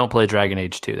 and then don't play Dragon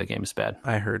Age 2. That game is bad.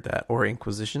 I heard that. Or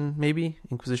Inquisition, maybe?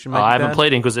 Inquisition Oh, might be I haven't bad?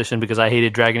 played Inquisition because I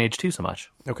hated Dragon Age 2 so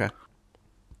much. Okay.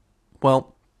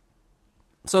 Well,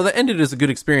 so that ended as a good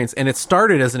experience, and it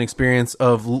started as an experience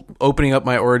of opening up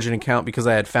my Origin account because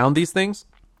I had found these things,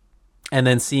 and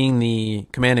then seeing the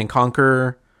Command and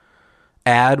Conquer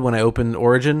ad when I opened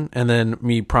Origin, and then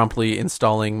me promptly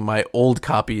installing my old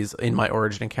copies in my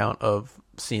Origin account of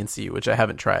CNC, which I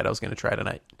haven't tried. I was going to try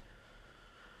tonight.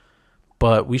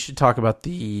 But we should talk about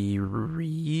the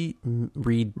Remastered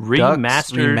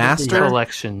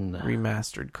collection.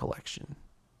 Remastered collection.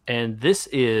 And this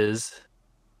is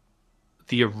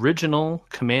the original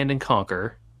Command and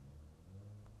Conquer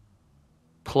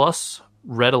plus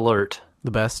Red Alert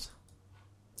The best.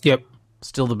 Yep.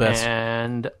 Still the best.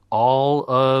 and all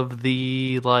of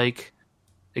the like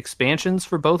expansions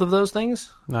for both of those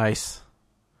things. Nice.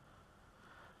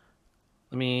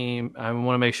 I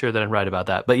want to make sure that I'm right about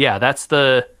that. But yeah, that's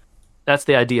the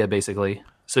idea basically.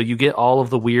 So you get all of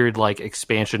the weird like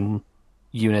expansion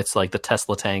units like the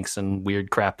Tesla tanks and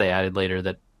weird crap they added later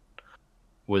that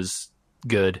was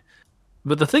good.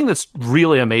 But the thing that's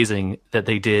really amazing that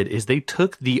they did is they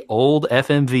took the old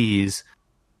FMVs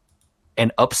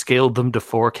and upscaled them to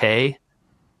 4K.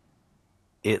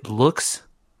 It looks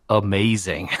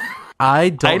amazing. I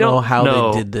don't know how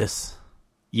know. they did this.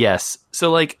 Yes.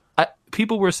 So like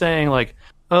people were saying like,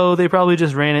 oh, they probably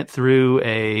just ran it through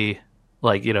a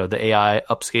like, you know, the AI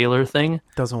upscaler thing.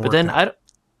 Doesn't work. But then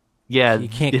You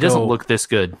can't it doesn't go- look this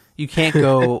good. You can't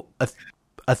go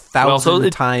a thousand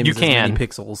times you as many can.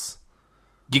 pixels.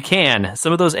 You can.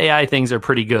 Some of those AI things are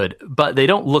pretty good, but they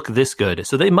don't look this good.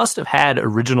 So they must have had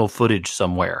original footage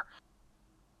somewhere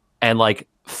and like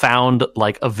found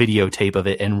like a videotape of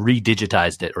it and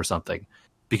redigitized it or something,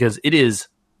 because it is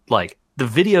like the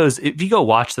videos. If you go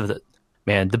watch the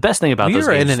best thing about We those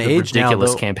are games in is an the age now,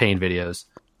 ridiculous though- campaign videos.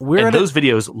 We're And at a- those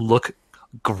videos look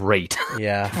great.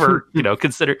 Yeah. For, you know,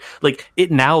 consider like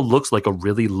it now looks like a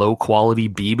really low quality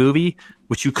B movie,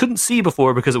 which you couldn't see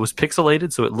before because it was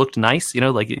pixelated, so it looked nice, you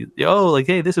know, like, oh, like,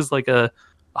 hey, this is like a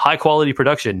high quality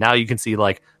production. Now you can see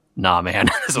like, nah, man,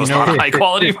 this was not a high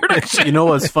quality production. You know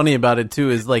what's funny about it too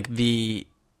is like the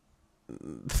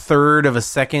third of a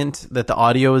second that the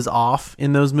audio is off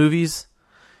in those movies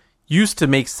used to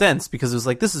make sense because it was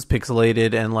like, this is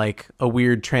pixelated and like a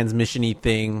weird transmission-y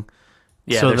thing.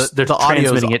 Yeah, So they're the audio's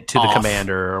transmitting it to the off.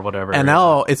 commander or whatever. And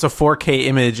now it's a 4K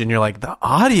image and you're like, the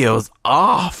audio's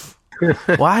off.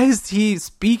 Why is he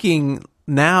speaking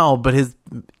now but his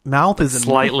mouth is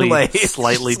Slightly delayed? delayed,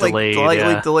 Slightly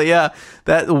yeah. delayed. Yeah,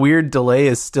 that weird delay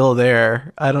is still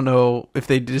there. I don't know if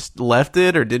they just left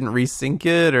it or didn't resync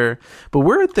it but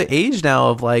we're at the age now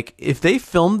of like, if they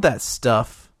filmed that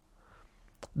stuff,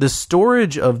 the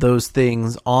storage of those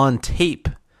things on tape,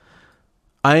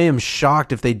 I am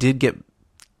shocked if they did get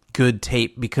good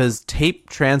tape, because tape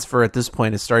transfer at this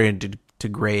point is starting to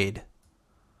degrade.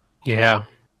 Yeah.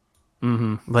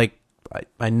 Like,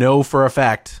 I know for a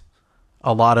fact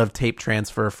a lot of tape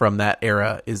transfer from that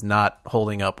era is not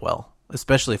holding up well,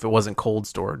 especially if it wasn't cold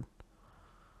stored.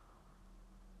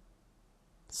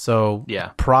 So Yeah.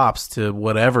 props to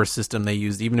whatever system they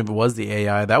used, even if it was the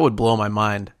AI. That would blow my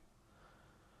mind.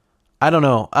 I don't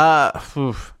know.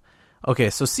 Oof.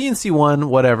 Okay, so CNC1,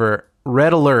 whatever,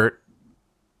 Red Alert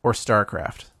or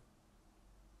StarCraft.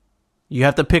 You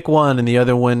have to pick one and the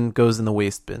other one goes in the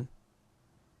waste bin.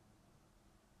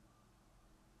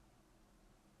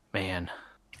 Man,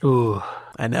 Ooh.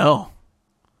 I know.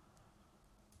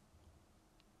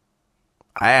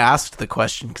 I asked the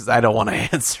question because I don't want to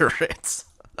answer it.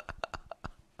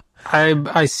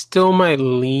 I still might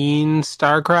lean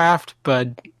StarCraft,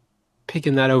 but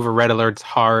picking that over Red Alert's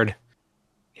hard.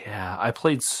 Yeah, I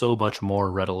played so much more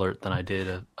Red Alert than I did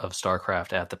of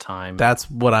StarCraft at the time. That's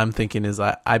what I'm thinking is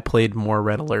I played more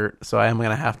Red Alert, so I am going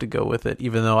to have to go with it,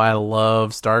 even though I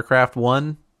love StarCraft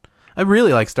 1. I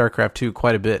really like StarCraft 2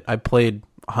 quite a bit. I played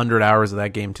 100 hours of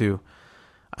that game too.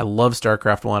 I love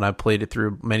StarCraft 1. I've played it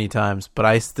through many times, but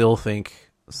I still think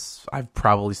I've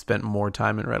probably spent more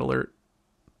time in Red Alert.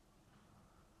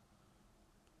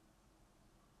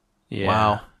 Yeah.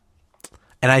 Wow.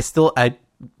 And I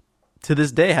to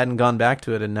this day hadn't gone back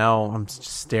to it, and now I'm just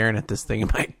staring at this thing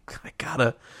and I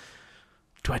gotta,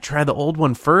 do I try the old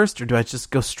one first or do I just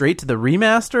go straight to the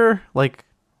remaster? Like,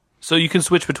 So you can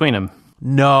switch between them.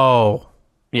 no.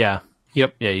 Yeah.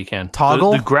 Yep. Yeah, you can.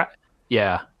 Toggle?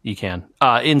 Yeah, you can.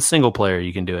 In single player,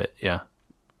 you can do it. Yeah.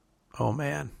 Oh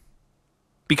man.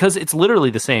 Because it's literally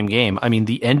the same game. I mean,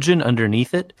 the engine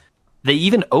underneath it, they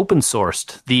even open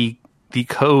sourced the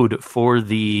code for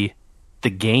the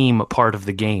game part of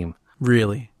the game.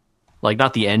 Really? Like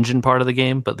not the engine part of the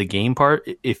game, but the game part.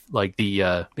 If like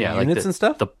the units and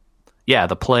stuff?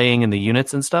 The playing and the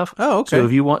units and stuff. Oh, okay. So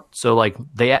if you want,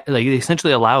 they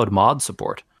essentially allowed mod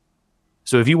support.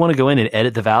 So if you want to go in and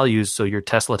edit the values so your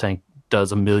Tesla tank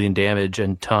does 1 million damage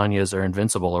and Tanya's are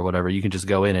invincible or whatever, you can just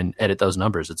go in and edit those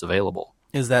numbers. It's available.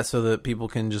 Is that so that people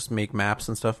can just make maps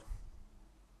and stuff?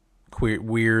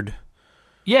 Weird.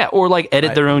 Yeah, or like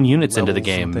edit their own units into the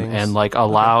levels and game things. and like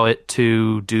allow it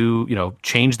to do,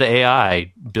 change the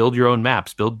AI, build your own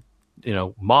maps, build,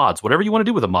 mods, whatever you want to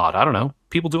do with a mod. I don't know.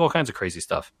 People do all kinds of crazy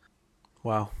stuff.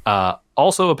 Wow.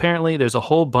 Also, apparently, there's a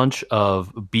whole bunch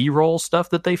of B-roll stuff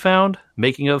that they found,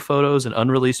 making of photos and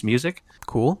unreleased music,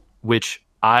 Cool. which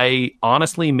I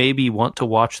honestly maybe want to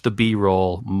watch the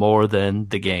B-roll more than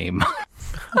the game.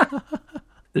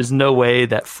 There's no way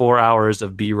that 4 hours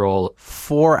of B-roll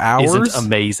 4 hours? isn't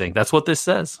amazing. That's what this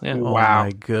says. Yeah. Oh Wow.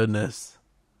 my goodness.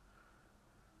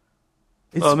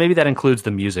 Well, maybe that includes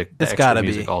the music. The It's extra gotta be.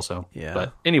 music also. Yeah.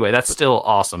 But anyway, that's still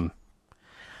awesome.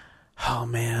 Oh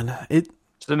man.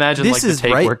 Just imagine This like the is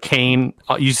take right- where Kane,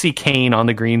 you see Kane on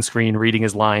the green screen reading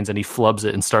his lines, and he flubs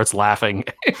it and starts laughing.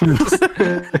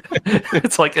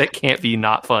 It's like it can't be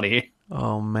not funny.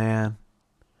 Oh man.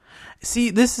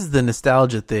 See, this is the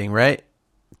nostalgia thing, right?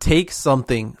 Take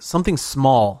something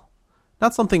small,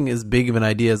 not something as big of an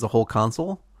idea as a whole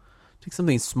console. Take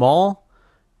something small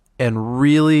and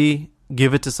really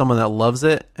give it to someone that loves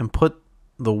it and put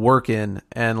the work in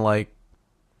and like,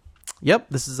 yep,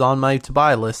 this is on my to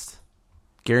buy list.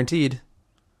 Guaranteed.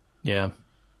 Yeah.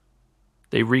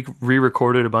 They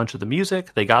re-recorded a bunch of the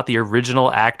music. They got the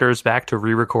original actors back to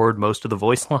re-record most of the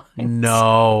voice lines.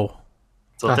 No.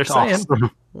 That's what they're saying.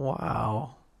 Awesome.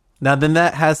 Wow. Now then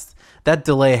that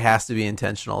delay has to be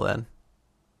intentional then.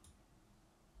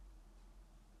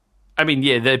 I mean,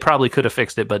 yeah, they probably could have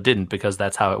fixed it, but didn't because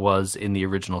that's how it was in the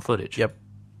original footage. Yep.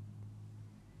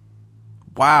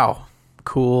 Wow.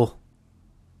 Cool.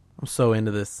 I'm so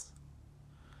into this.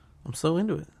 I'm so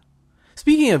into it.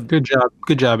 Speaking of, Good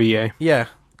job, EA. yeah,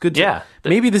 good. Yeah.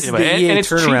 Maybe this is the EA and it's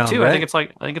turnaround, cheap too. right? I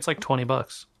think it's like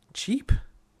 $20. Cheap.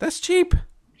 That's cheap.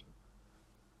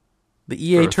 The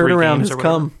EA For 3 turnaround games has or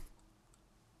whatever. come.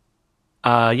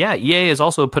 Yeah, EA is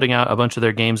also putting out a bunch of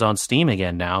their games on Steam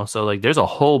again now. So like, there's a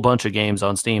whole bunch of games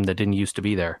on Steam that didn't used to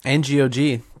be there. And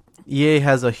GOG. EA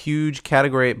has a huge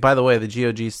category. By the way, the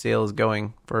GOG sale is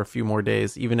going for a few more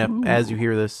days, even as you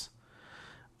hear this.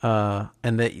 And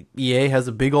the EA has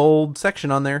a big old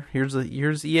section on there. Here's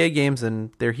EA games,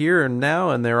 and they're here and now,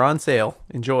 and they're on sale.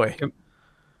 Enjoy. Yep.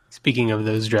 Speaking of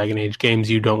those Dragon Age games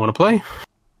you don't want to play,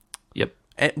 Yep.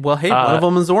 And, well, hey, one of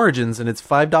them is Origins, and it's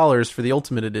 $5 for the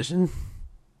Ultimate Edition.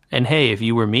 And hey, if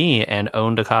you were me and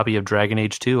owned a copy of Dragon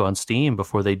Age 2 on Steam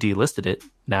before they delisted it,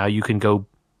 now you can go.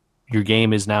 Your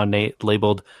game is now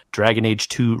labeled Dragon Age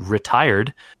 2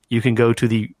 Retired. You can go to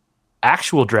the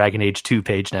actual Dragon Age 2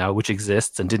 page now, which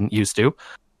exists and didn't used to,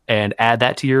 and add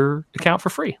that to your account for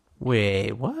free.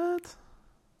 Wait, what?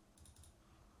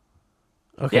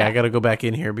 Okay, Yeah. I got to go back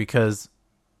in here because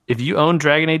If you own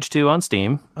Dragon Age 2 on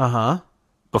Steam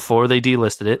before they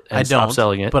delisted it and I stopped don't.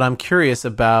 selling it, But I'm curious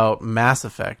about Mass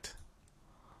Effect.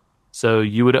 so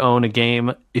you would own a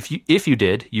game. If you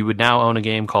did, you would now own a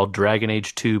game called Dragon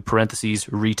Age 2 (parentheses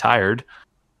Retired),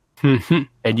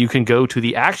 and you can go to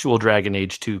the actual Dragon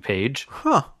Age 2 page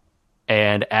Huh.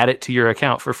 and add it to your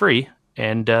account for free,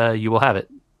 and you will have it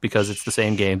because it's the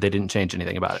same game. They didn't change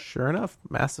anything about it. Sure enough,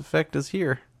 Mass Effect is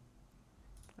here.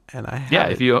 And I have Yeah,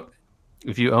 it.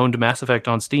 if you owned Mass Effect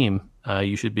on Steam,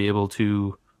 you should be able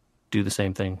to do the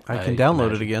same thing. I can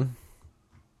download it imagine.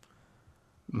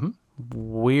 again.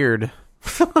 Weird.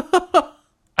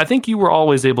 I think you were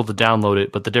always able to download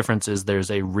it, but the difference is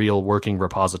there's a real working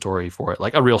repository for it,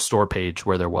 like a real store page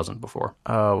where there wasn't before.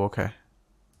 Oh, okay.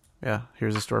 Yeah,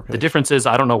 here's a store page. The difference is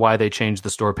I don't know why they changed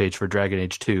the store page for Dragon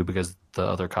Age 2 because the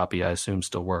other copy I assume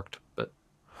still worked. But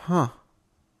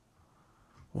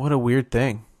what a weird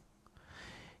thing.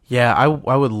 Yeah, I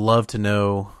would love to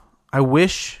know. I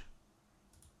wish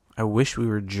we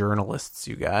were journalists,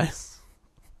 you guys.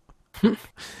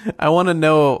 I want to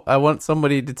know. I want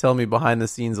somebody to tell me behind the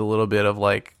scenes a little bit of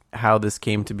like how this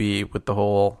came to be with the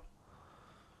whole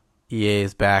EA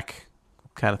is back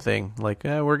kind of thing. Like,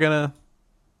 we're gonna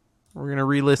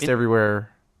relist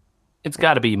everywhere. It's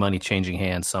got to be money changing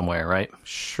hands somewhere, right?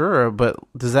 Sure, but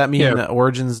does that mean that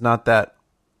Origin's not that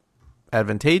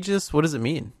advantageous? What does it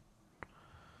mean?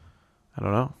 I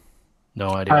don't know. No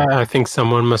idea. I think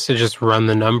someone must have just run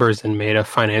the numbers and made a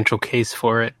financial case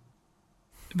for it.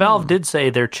 Valve did say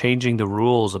they're changing the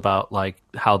rules about like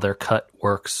how their cut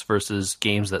works versus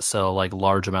games that sell like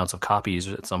large amounts of copies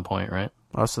at some point, right?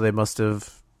 Oh, so they must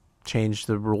have changed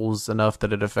the rules enough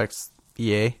that it affects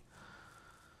EA.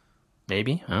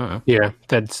 Maybe. I don't know. Yeah,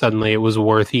 that suddenly it was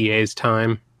worth EA's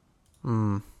time.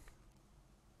 Got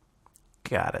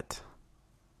it.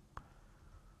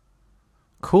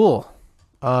 Cool.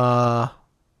 Can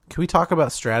we talk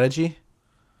about strategy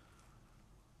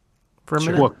for a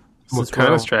minute? What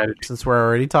kind of strategy? Since we're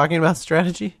already talking about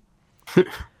strategy. It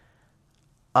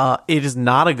is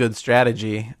not a good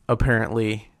strategy,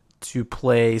 apparently, to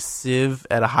play Civ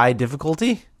at a high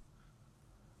difficulty.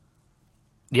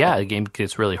 Yeah, the game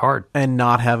gets really hard. And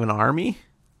not have an army.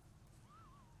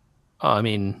 Oh, I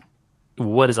mean,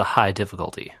 what is a high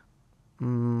difficulty?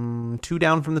 2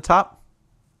 down from the top.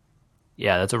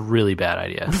 Yeah, that's a really bad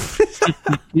idea.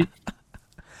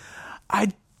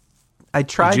 I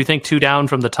tried. Did you think 2 down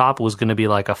from the top was going to be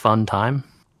like a fun time?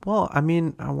 Well, I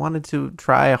mean, I wanted to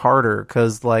try harder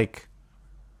because, like,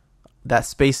 that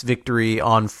space victory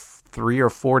on 3 or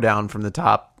 4 down from the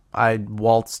top, I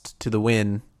waltzed to the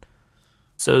win.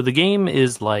 So the game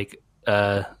is like,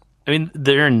 I mean,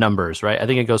 they're in numbers, right? I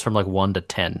think it goes from like 1 to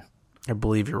 10. I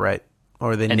believe you're right.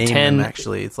 Or they And name 10 them,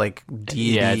 actually. It's like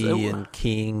deity and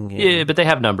king. And... Yeah, but they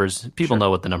have numbers. People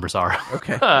know what the numbers are.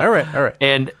 Okay. All right.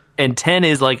 And 10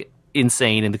 is like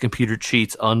insane, and the computer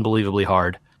cheats unbelievably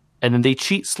hard. And then they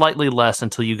cheat slightly less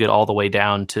until you get all the way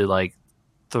down to like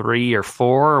 3 or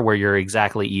 4, where you're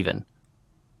exactly even.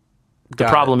 The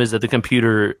problem is that the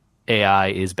computer AI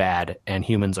is bad and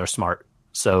humans are smart.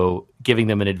 So giving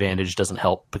them an advantage doesn't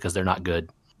help because they're not good.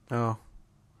 Oh.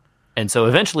 And so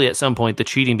eventually at some point the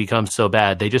cheating becomes so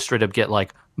bad they just straight up get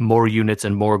like more units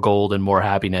and more gold and more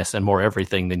happiness and more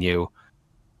everything than you.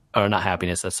 Or not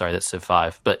happiness, that's Civ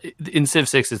 5. But in Civ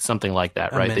 6 it's something like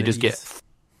that, right? Amenities. They just get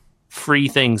free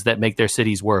things that make their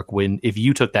cities work when if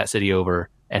you took that city over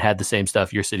and had the same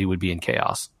stuff, your city would be in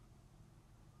chaos.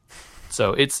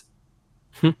 So it's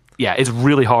it's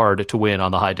really hard to win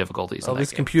on the high difficulties. Well,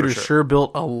 this computer sure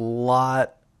built a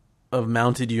lot of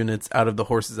mounted units out of the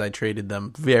horses I traded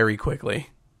them very quickly.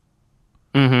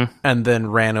 Mm-hmm. And then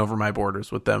ran over my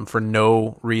borders with them for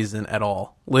no reason at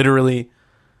all. Literally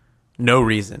no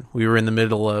reason. We were in the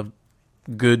middle of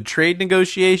good trade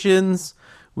negotiations.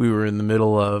 We were in the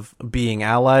middle of being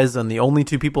allies and the only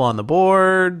 2 people on the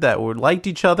board that liked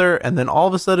each other. And then all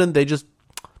of a sudden they just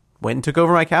went and took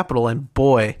over my capital. And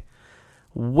boy,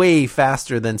 way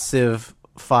faster than Civ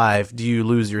 5 do you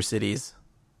lose your cities.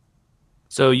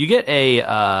 So you get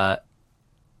a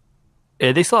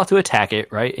they still have to attack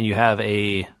it, right? And you have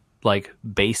a like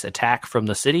base attack from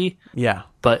the city. Yeah.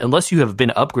 But unless you have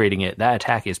been upgrading it, that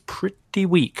attack is pretty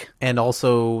weak. And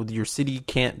also your city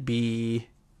can't be...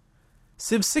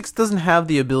 Civ 6 doesn't have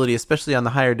the ability, especially on the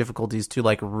higher difficulties, to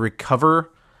like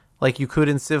recover like you could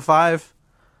in Civ 5.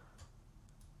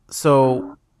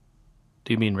 So...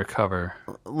 Do you mean recover?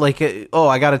 Like,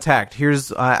 I got attacked.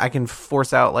 I can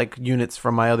force out like units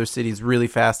from my other cities really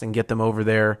fast and get them over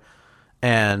there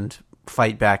and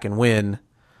fight back and win.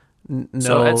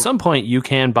 So at some point you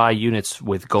can buy units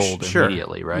with gold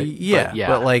immediately, right? Yeah,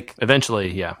 but like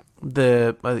eventually, yeah.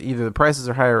 The either the prices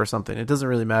are higher or something. It doesn't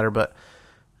really matter, but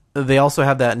they also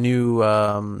have that new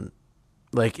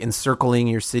like encircling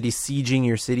your city, sieging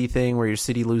your city thing where your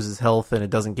city loses health and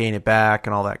it doesn't gain it back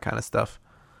and all that kind of stuff.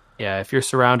 Yeah, if you're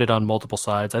surrounded on multiple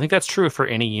sides. I think that's true for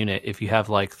any unit. If you have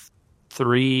like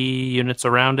 3 units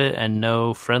around it and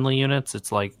no friendly units,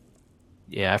 it's like,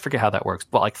 yeah, I forget how that works,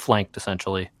 but like flanked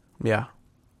essentially. Yeah.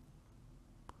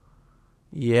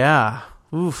 Yeah.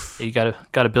 Oof. You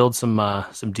gotta build some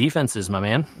defenses, my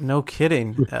man. No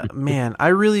kidding. Man,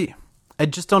 I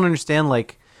just don't understand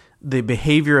like the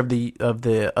behavior of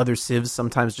the other civs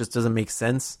sometimes just doesn't make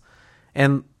sense.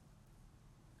 And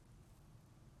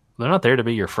They're not there to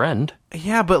be your friend.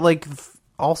 Yeah, but like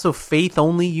also faith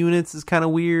only units is kind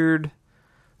of weird.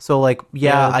 So like,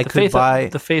 yeah, I could buy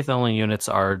the faith only units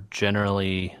are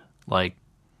generally like,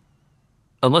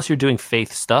 unless you're doing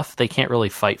faith stuff, they can't really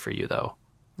fight for you though.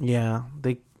 Yeah,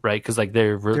 right, because like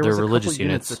they're there was a religious couple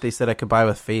units that they said I could buy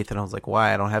with faith, and I was like,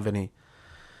 why? I don't have any.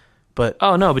 But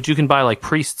oh no, but you can buy like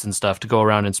priests and stuff to go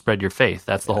around and spread your faith.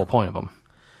 That's the whole point of them.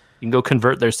 You can go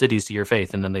convert their cities to your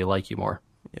faith, and then they like you more.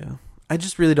 yeah, I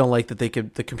just really don't like that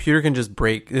the computer can just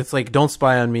break. It's like, don't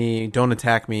spy on me, don't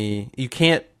attack me. You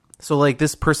can't. So like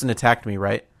this person attacked me,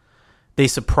 right? They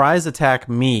surprise attack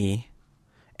me,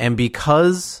 and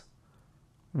because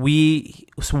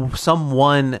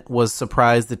someone was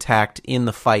surprised attacked in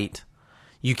the fight,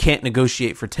 you can't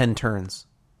negotiate for 10 turns.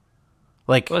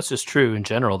 Like, Well, that's just true in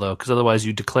general, though, because otherwise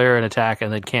you declare an attack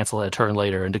and then cancel it a turn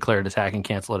later, and declare an attack and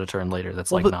cancel it a turn later.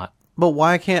 That's not. But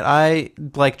why can't I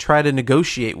like try to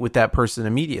negotiate with that person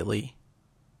immediately?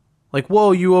 Like,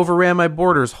 whoa, you overran my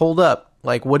borders. Hold up.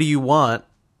 Like, what do you want?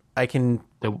 We can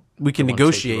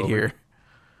negotiate here.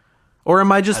 Or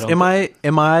am I just am I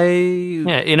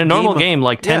Yeah, in a normal game,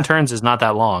 like 10 turns is not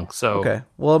that long. So okay.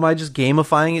 Well, am I just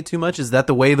gamifying it too much? Is that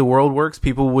the way the world works?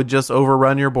 People would just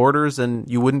overrun your borders and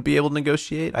you wouldn't be able to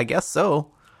negotiate? I guess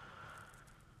so.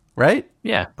 Right?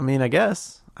 yeah, I mean, I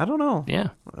guess. I don't know. yeah.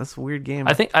 That's a weird game.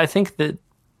 I think that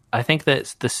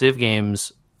the Civ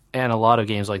games and a lot of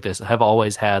games like this have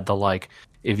always had the like,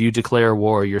 if you declare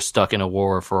war, you're stuck in a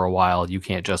war for a while. You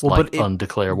can't just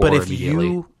undeclare war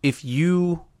immediately. If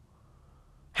you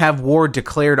have war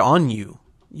declared on you,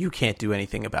 you can't do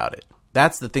anything about it.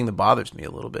 That's the thing that bothers me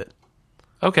a little bit.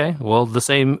 Okay, well, the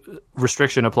same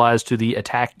restriction applies to the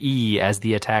attackee as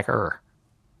the attacker,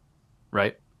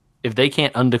 right? If they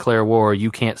can't undeclare war, you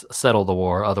can't settle the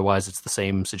war. Otherwise, it's the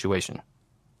same situation.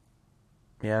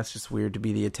 Yeah, it's just weird to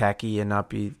be the attackee and not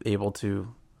be able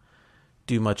to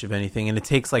do much of anything. And it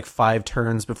takes like 5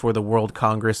 turns before the World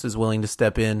Congress is willing to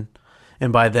step in.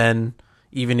 And by then,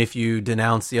 even if you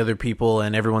denounce the other people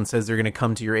and everyone says they're going to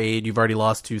come to your aid, you've already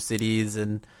lost 2 cities.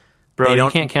 And Bro, you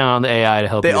can't count on the AI to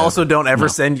help you. They also don't ever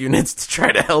send units to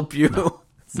try to help you. No.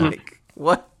 It's like,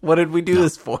 what did we do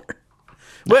this for?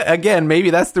 Well, again, maybe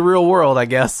that's the real world, I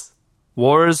guess.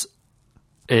 Wars,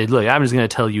 look, I'm just going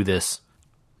to tell you this.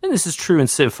 And this is true in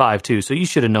Civ 5 too, so you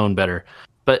should have known better.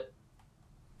 But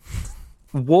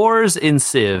wars in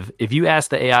Civ, if you ask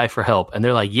the AI for help and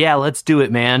they're like, yeah, let's do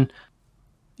it, man,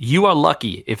 you are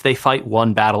lucky if they fight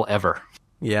one battle ever.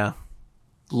 Yeah.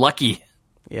 Lucky.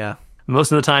 Yeah.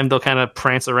 Most of the time, they'll kind of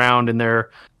prance around in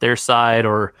their side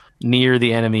or near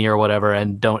the enemy or whatever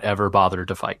and don't ever bother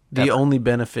to fight. The only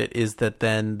benefit is that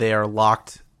then they are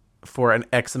locked for an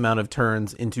X amount of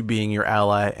turns into being your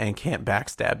ally and can't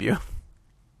backstab you.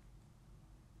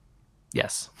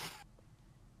 Yes.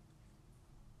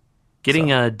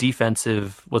 Getting a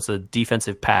defensive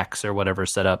packs or whatever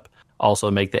set up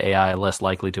also make the AI less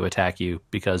likely to attack you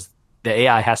because the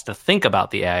AI has to think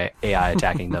about the AI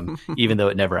attacking them, even though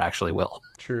it never actually will.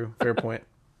 True. Fair point.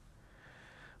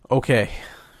 Okay.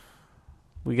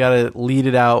 We got to lead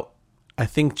it out. I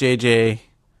think JJ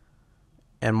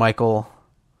and Michael,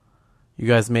 you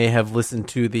guys may have listened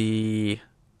to the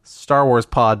Star Wars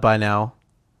pod by now.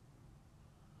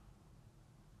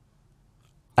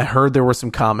 I heard there were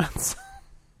some comments.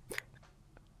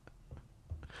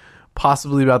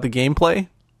 Possibly about the gameplay.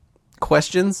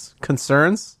 Questions?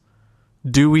 Concerns?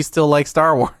 Do we still like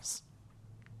Star Wars?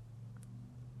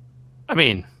 I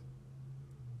mean,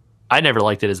 I never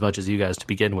liked it as much as you guys to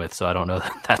begin with, so I don't know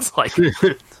that that's like...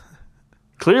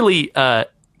 Clearly,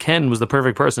 Ken was the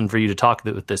perfect person for you to talk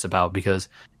with this about because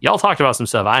y'all talked about some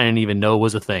stuff I didn't even know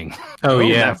was a thing. Oh,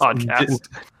 yeah. Podcast.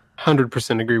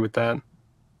 100% agree with that.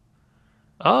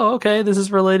 Oh, okay. This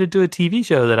is related to a TV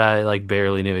show that I like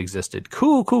barely knew existed.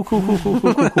 Cool.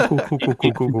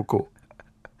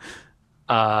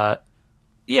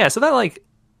 Yeah, so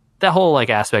that whole like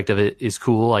aspect of it is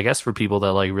cool, I guess, for people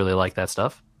that like really like that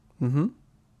stuff. Mm-hmm.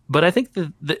 But I think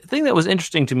the thing that was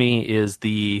interesting to me is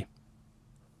you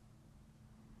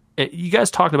guys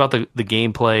talked about the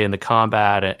gameplay and the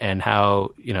combat and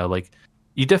how, you know, like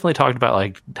you definitely talked about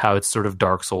like how it's sort of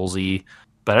Dark Souls-y,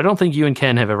 but I don't think you and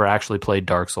Ken have ever actually played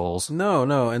Dark Souls.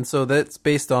 No. And so that's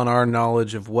based on our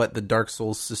knowledge of what the Dark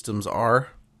Souls systems are.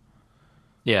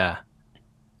 Yeah.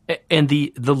 And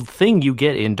the thing you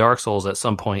get in Dark Souls at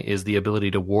some point is the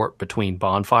ability to warp between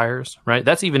bonfires, right?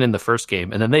 That's even in the first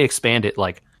game. And then they expand it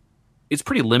like it's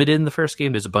pretty limited in the first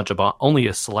game. There's a bunch of only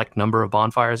a select number of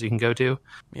bonfires you can go to.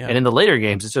 Yeah. And in the later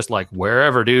games, it's just like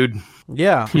wherever, dude.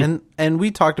 Yeah. and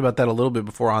we talked about that a little bit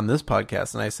before on this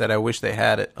podcast. And I said, I wish they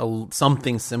had it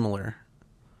something similar.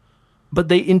 But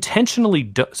they intentionally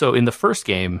do. So in the first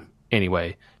game,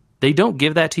 anyway, they don't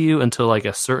give that to you until like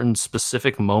a certain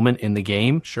specific moment in the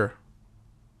game. Sure.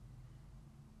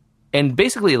 And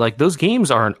basically, like, those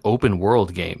games are an open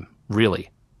world game, really.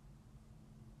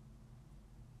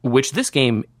 Which this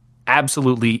game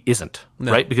absolutely isn't,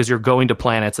 right? Because you're going to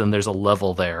planets and there's a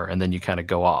level there, and then you kind of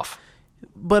go off.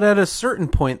 But at a certain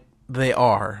point, they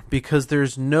are, because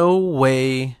there's no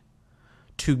way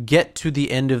to get to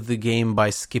the end of the game by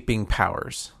skipping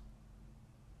powers.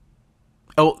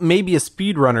 Oh, maybe a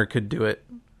speedrunner could do it,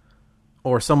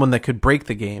 or someone that could break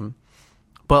the game.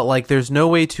 But, like, there's no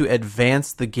way to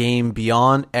advance the game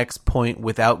beyond X point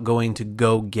without going to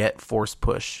go get force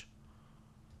push.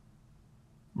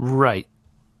 Right.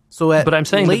 So but I'm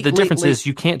saying that the difference is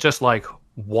you can't just, like,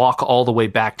 walk all the way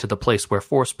back to the place where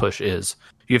force push is.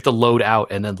 You have to load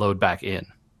out and then load back in.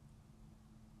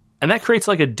 And that creates,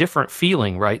 like, a different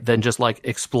feeling, right, than just, like,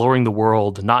 exploring the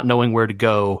world, not knowing where to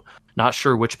go, not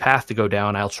sure which path to go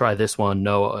down. I'll try this one.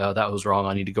 No, that was wrong.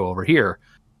 I need to go over here.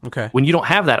 Okay. When you don't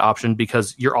have that option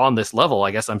because you're on this level,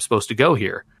 I guess I'm supposed to go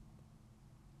here.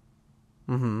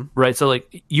 Mm-hmm. Right. So,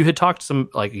 like, you had talked some,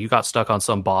 like, you got stuck on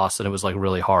some boss and it was, like,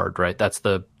 really hard, right? That's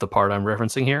the part I'm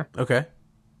referencing here. Okay.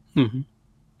 Mm-hmm.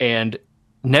 And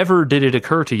never did it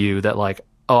occur to you that, like,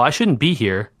 oh, I shouldn't be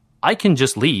here. I can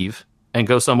just leave and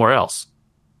go somewhere else.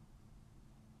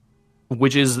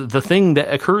 Which is the thing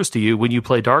that occurs to you when you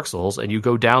play Dark Souls and you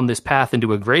go down this path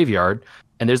into a graveyard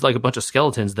and there's, like, a bunch of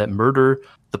skeletons that murder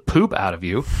the poop out of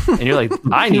you. And you're like,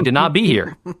 I need to not be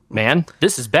here, man.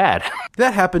 This is bad.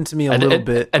 That happened to me a little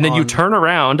bit. And then you turn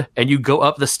around and you go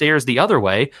up the stairs the other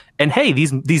way. And hey,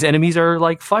 these enemies are,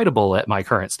 like, fightable at my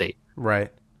current state.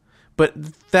 Right. But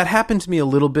that happened to me a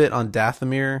little bit on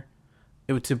Dathomir,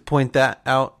 to point that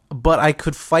out. But I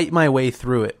could fight my way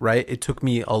through it, right? It took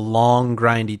me a long,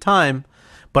 grindy time.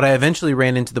 But I eventually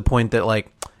ran into the point that,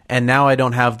 like, and now I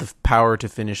don't have the power to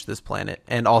finish this planet.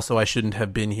 And also I shouldn't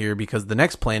have been here because the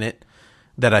next planet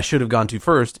that I should have gone to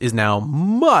first is now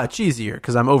much easier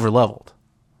because I'm over-leveled.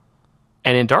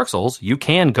 And in Dark Souls, you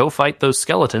can go fight those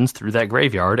skeletons through that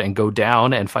graveyard and go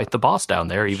down and fight the boss down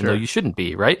there, even though you shouldn't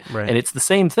be, right? And it's the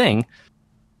same thing.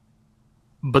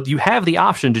 But you have the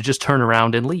option to just turn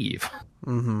around and leave.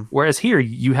 Mm-hmm. Whereas here,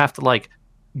 you have to, like,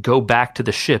 go back to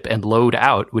the ship and load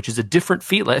out, which is a different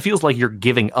feel. It feels like you're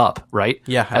giving up, right?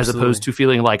 Yeah, absolutely. As opposed to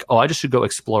feeling like, oh, I just should go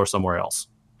explore somewhere else.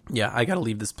 Yeah, I got to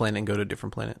leave this planet and go to a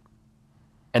different planet.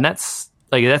 And that's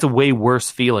a way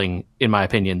worse feeling, in my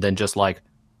opinion, than just like,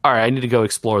 all right, I need to go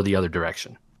explore the other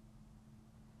direction.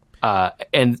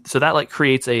 And so that, like,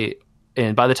 creates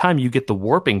and by the time you get the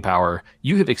warping power,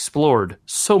 you have explored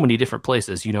so many different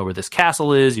places. You know where this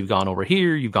castle is, you've gone over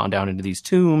here, you've gone down into these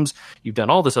tombs, you've done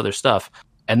all this other stuff.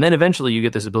 And then eventually you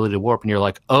get this ability to warp and you're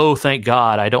like, oh, thank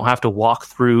God, I don't have to walk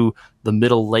through the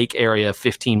middle lake area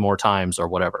 15 more times or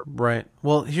whatever. Right.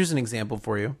 Well, here's an example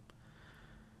for you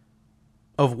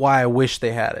of why I wish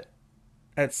they had it.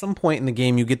 At some point in the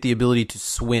game, you get the ability to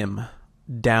swim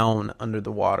down under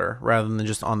the water rather than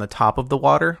just on the top of the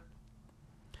water.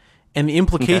 And the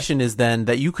implication is then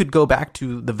that you could go back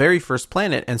to the very first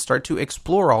planet and start to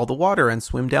explore all the water and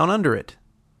swim down under it.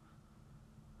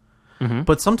 Mm-hmm.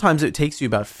 But sometimes it takes you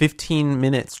about 15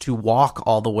 minutes to walk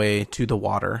all the way to the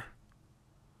water.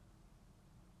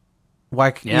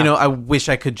 Why? Yeah. You know, I wish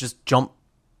I could just jump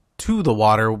to the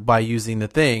water by using the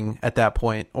thing at that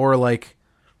point. Or, like,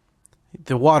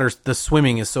 the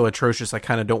swimming is so atrocious, I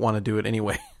kind of don't want to do it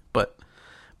anyway.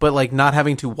 But, like, not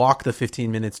having to walk the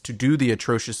 15 minutes to do the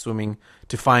atrocious swimming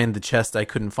to find the chest I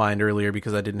couldn't find earlier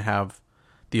because I didn't have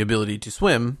the ability to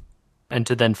swim. And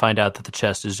to then find out that the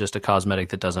chest is just a cosmetic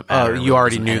that doesn't matter. You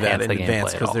already knew enhance that in the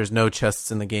advance gameplay at because all. there's no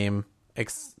chests in the game.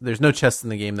 There's no chests in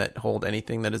the game that hold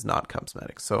anything that is not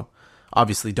cosmetic. So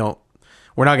obviously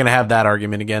we're not going to have that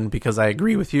argument again because I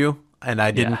agree with you and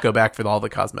I didn't go back for all the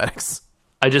cosmetics.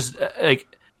 I just,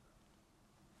 like,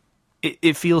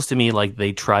 it feels to me like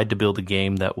they tried to build a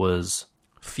game that was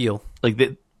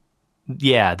like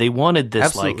they wanted this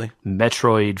Absolutely. like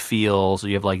Metroid feel. So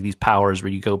you have, like, these powers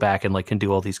where you go back and, like, can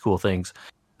do all these cool things.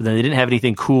 But then they didn't have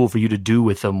anything cool for you to do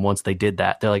with them once they did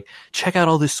that. They're like, check out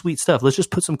all this sweet stuff. Let's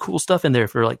just put some cool stuff in there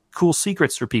for, like, cool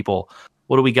secrets for people.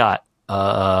 What do we got?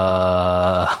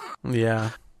 Yeah.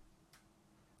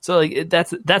 So, like,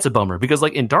 that's a bummer because,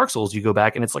 like, in Dark Souls, you go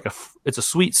back and it's like it's a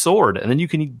sweet sword, and then you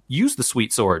can use the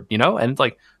sweet sword, you know. And it's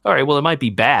like, all right, well, it might be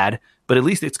bad, but at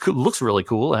least it looks really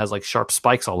cool. It has, like, sharp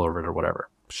spikes all over it or whatever.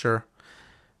 Sure.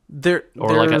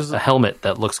 Or like a helmet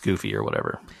that looks goofy or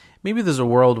whatever. Maybe there's a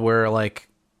world where, like,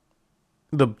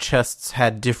 the chests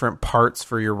had different parts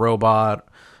for your robot,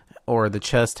 or the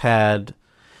chest had.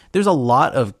 There's a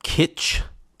lot of kitsch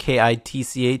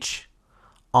KITCH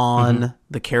on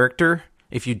the character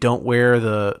if you don't wear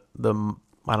the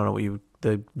I don't know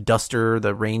the duster,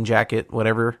 the rain jacket,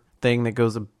 whatever thing that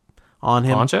goes on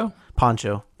him.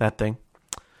 Poncho, that thing.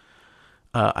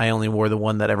 I only wore the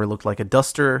one that ever looked like a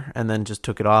duster and then just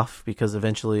took it off because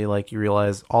eventually, like, you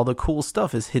realize all the cool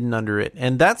stuff is hidden under it.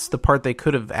 And that's the part they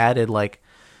could have added, like,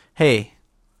 hey,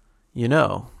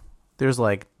 there's,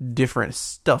 like, different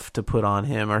stuff to put on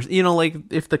him. Or, like,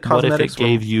 if the cosmetics... What if it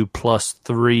gave you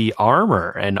 +3 armor,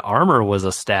 and armor was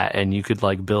a stat, and you could,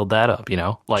 like, build that up,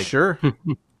 Like, sure.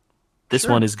 This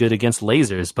one is good against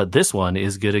lasers, but this one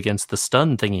is good against the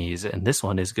stun thingies, and this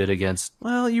one is good against...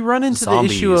 Well, you run into the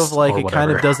issue of, like, it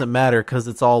kind of doesn't matter because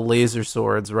it's all laser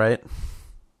swords, right?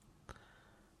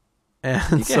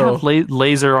 And you can have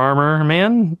laser armor,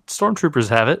 man. Stormtroopers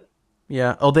have it.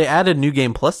 Yeah. Oh, they added New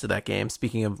Game Plus to that game,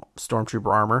 speaking of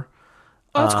Stormtrooper armor.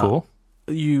 Oh, that's cool.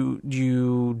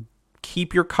 You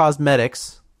keep your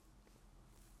cosmetics,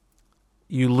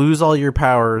 you lose all your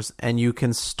powers, and you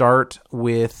can start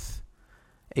with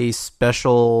a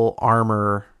special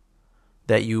armor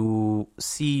that you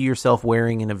see yourself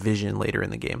wearing in a vision later in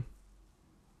the game.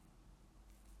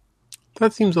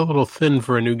 That seems a little thin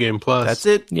for a New Game Plus. That's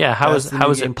it. Yeah, how is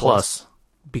it plus?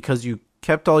 Because you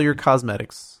kept all your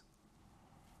cosmetics.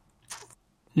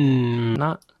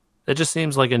 Not. It just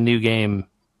seems like a new game.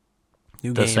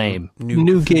 Same.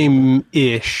 New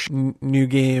game-ish. New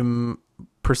game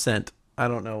percent. I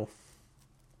don't know.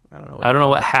 I don't know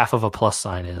what half of a plus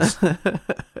sign is.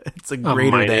 It's a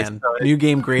greater than. New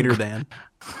game greater than.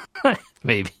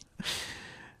 Maybe.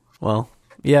 Well,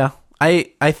 yeah.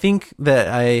 I think that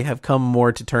I have come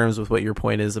more to terms with what your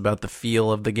point is about the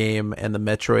feel of the game and the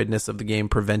Metroidness of the game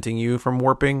preventing you from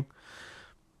warping.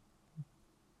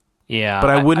 Yeah. But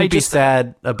I wouldn't be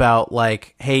sad about,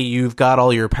 like, hey, you've got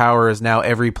all your powers, now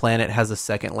every planet has a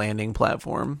second landing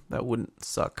platform. That wouldn't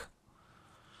suck.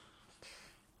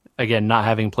 Again, not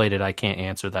having played it, I can't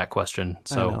answer that question.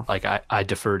 So, I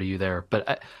defer to you there.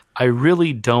 But I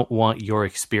really don't want your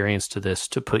experience to this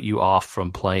to put you off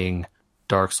from playing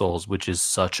Dark Souls, which is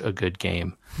such a good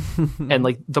game. And,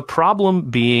 like, the problem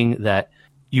being that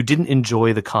you didn't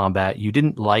enjoy the combat. You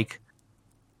didn't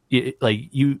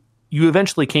you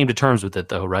eventually came to terms with it,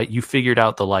 though, right? You figured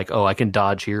out I can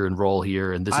dodge here and roll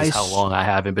here, and this is how long I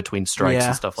have in between strikes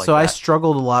and stuff like that. So I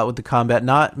struggled a lot with the combat,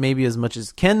 not maybe as much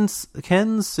as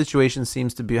Ken's situation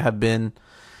seems to have been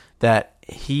that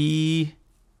he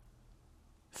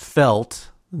felt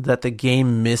that the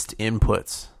game missed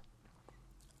inputs.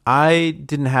 I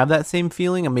didn't have that same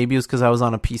feeling, and maybe it was because I was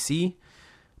on a PC,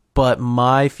 but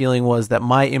my feeling was that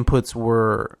my inputs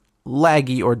were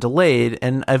laggy or delayed,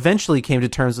 and eventually came to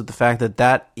terms with the fact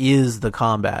that is the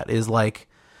combat, is like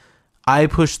I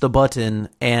push the button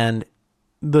and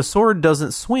the sword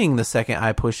doesn't swing the second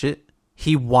I push it.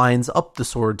 He winds up the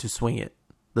sword to swing it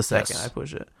the second I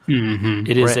push it. Mm-hmm.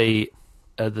 It is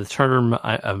the term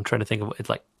I'm trying to think of. It's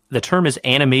like the term is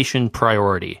animation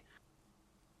priority.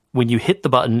 When you hit the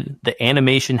button, the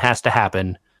animation has to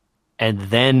happen, and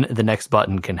then the next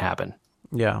button can happen.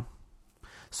 Yeah.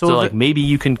 So like, maybe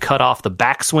you can cut off the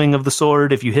backswing of the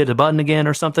sword if you hit a button again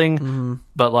or something,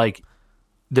 but, like,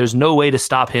 there's no way to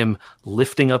stop him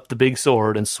lifting up the big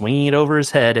sword and swinging it over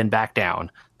his head and back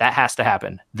down. That has to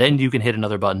happen. Then you can hit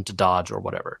another button to dodge or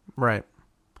whatever. Right.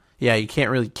 Yeah, you can't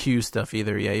really cue stuff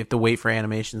either. Yeah, you have to wait for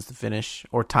animations to finish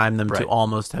or time them to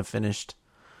almost have finished.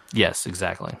 Yes,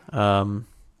 exactly.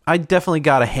 I definitely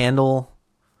got a handle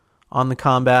on the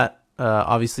combat.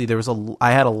 Obviously,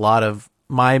 I had a lot of...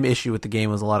 My issue with the game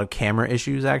was a lot of camera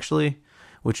issues, actually,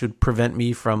 which would prevent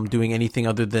me from doing anything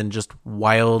other than just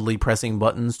wildly pressing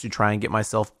buttons to try and get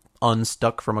myself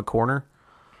unstuck from a corner.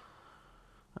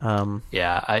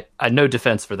 Yeah, I no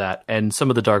defense for that. And some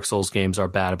of the Dark Souls games are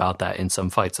bad about that in some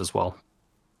fights as well.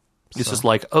 It's just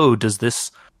like, oh, does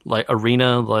this like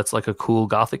arena that's like a cool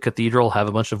Gothic cathedral have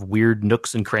a bunch of weird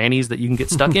nooks and crannies that you can get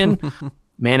stuck in?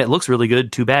 Man, it looks really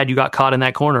good. Too bad you got caught in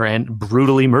that corner and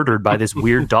brutally murdered by this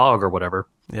weird dog or whatever.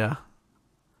 Yeah.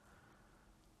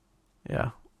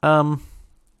 Yeah. I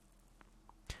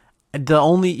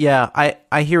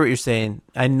hear what you're saying.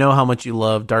 I know how much you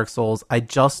love Dark Souls. I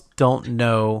just don't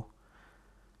know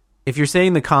if you're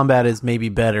saying the combat is maybe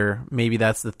better. Maybe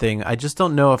that's the thing. I just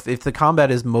don't know if the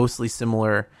combat is mostly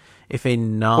similar. If a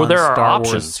non-Star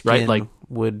Wars skin right? Like,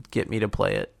 would get me to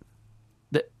play it.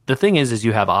 The thing is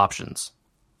you have options.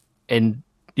 And,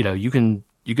 you can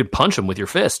punch them with your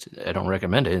fist. I don't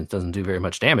recommend it. It doesn't do very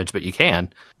much damage, but you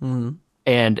can. Mm-hmm.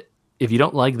 And if you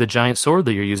don't like the giant sword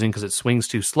that you're using because it swings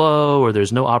too slow or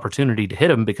there's no opportunity to hit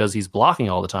him because he's blocking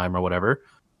all the time or whatever,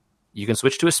 You can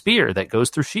switch to a spear that goes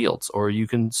through shields, or you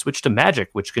can switch to magic,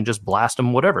 which can just blast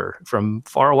them whatever from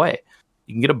far away.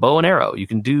 You can get a bow and arrow. You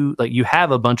can do, like, you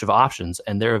have a bunch of options,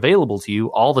 and they're available to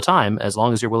you all the time as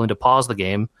long as you're willing to pause the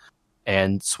game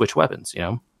and switch weapons, you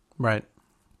know? Right.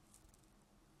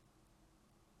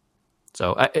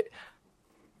 So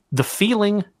the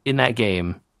feeling in that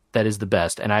game that is the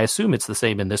best, and I assume it's the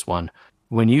same in this one,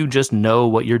 when you just know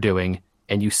what you're doing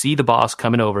and you see the boss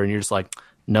coming over and you're just like,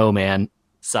 no, man,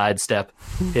 sidestep,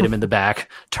 hit him in the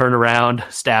back, turn around,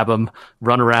 stab him,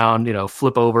 run around, you know,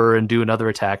 flip over and do another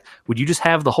attack. Would you just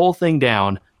have the whole thing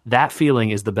down? That feeling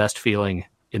is the best feeling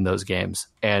in those games.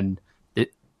 And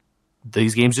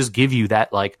these games just give you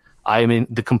that, like, I am in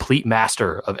the complete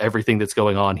master of everything that's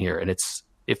going on here. And it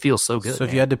feels so good. So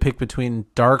if you had to pick between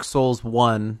Dark Souls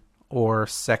 1 or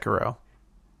Sekiro.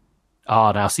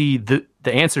 Oh, now see, the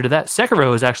answer to that,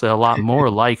 Sekiro is actually a lot more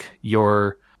like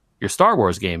your Star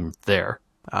Wars game there.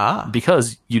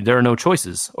 Because there are no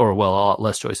choices, or, well, a lot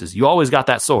less choices. You always got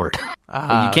that sword.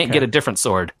 And you can't get a different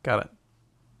sword. Got it.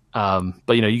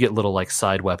 But, you know, you get little, like,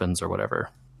 side weapons or whatever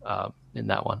in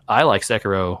that one. I like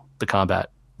Sekiro, the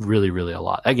combat, really, really a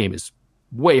lot. That game is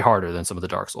way harder than some of the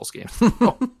Dark Souls games.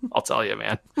 I'll tell you,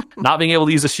 man. Not being able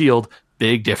to use a shield,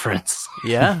 big difference.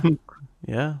 Yeah.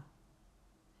 Yeah.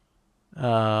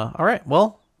 All right.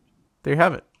 Well, there you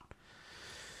have it.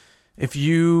 If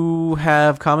you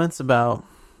have comments about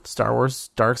Star Wars,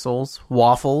 Dark Souls,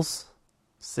 Waffles,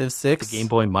 Civ 6, The Game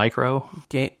Boy Micro,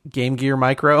 Game Gear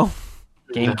Micro,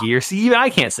 Game Gear. See, even I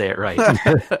can't say it right.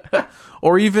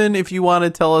 or even if you want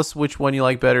to tell us which one you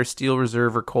like better, Steel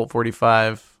Reserve or Colt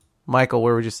 45, Michael,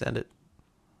 where would you send it?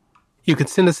 You can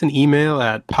send us an email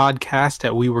at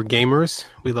podcast@weweregamers.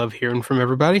 We love hearing from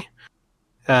everybody.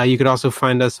 You could also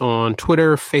find us on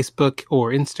Twitter, Facebook,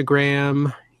 or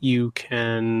Instagram. You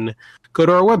can go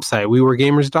to our website,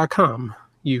 weweregamers.com.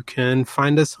 You can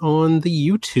find us on the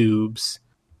YouTubes,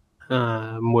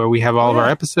 where we have all of our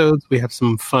episodes. We have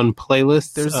some fun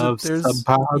playlists of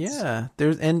sub-pods. Yeah,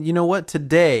 and you know what?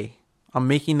 Today, I'm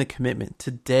making the commitment.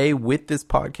 Today, with this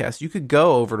podcast, you could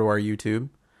go over to our YouTube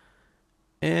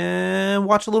and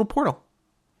watch a little Portal.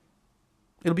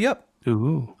 It'll be up.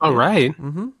 Ooh. All right.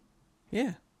 Mm-hmm.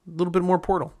 Yeah, a little bit more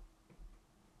Portal.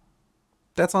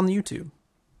 That's on the YouTube.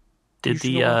 Did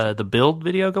the build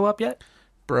video go up yet?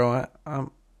 Bro,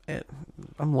 I'm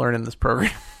learning this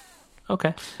program.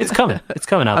 Okay, it's coming. It's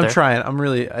coming out there. I'm trying. I'm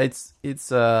really. It's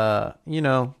you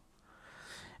know,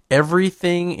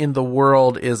 everything in the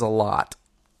world is a lot.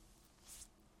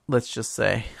 Let's just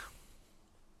say.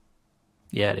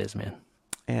 Yeah, it is, man.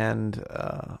 And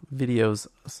videos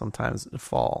sometimes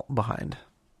fall behind.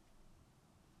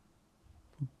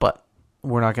 But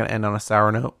we're not going to end on a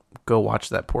sour note. Go watch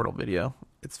that Portal video.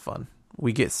 It's fun.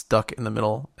 We get stuck in the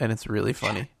middle, and it's really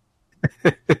funny.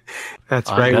 That's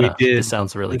right, we did. This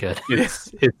sounds really good. It's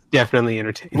definitely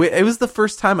entertaining. It was the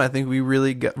first time I think we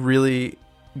really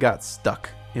got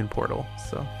stuck in Portal.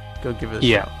 So go give it a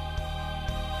shot.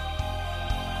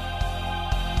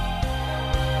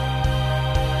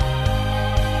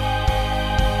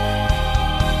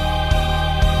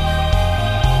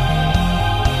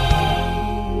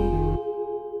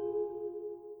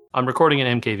 I'm recording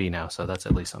in MKV now, so that's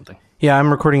at least something. Yeah, I'm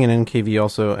recording in NKV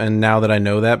also, and now that I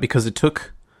know that, because it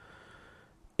took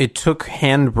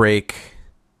Handbrake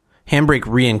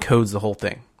re-encodes the whole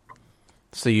thing.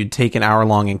 So you'd take an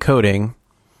hour-long encoding,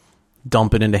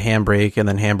 dump it into Handbrake, and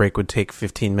then Handbrake would take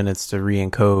 15 minutes to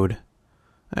re-encode.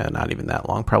 Not even that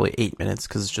long, probably 8 minutes,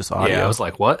 because it's just audio. Yeah, I was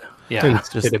like, what? Yeah, it's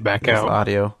just get it back out.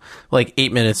 Audio. Like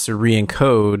 8 minutes to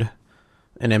re-encode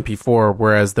an MP4,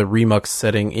 whereas the Remux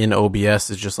setting in OBS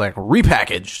is just like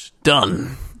repackaged,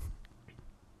 done.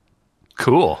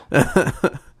 Cool.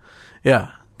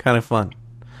 Yeah, kind of fun.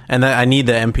 And I need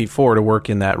the MP4 to work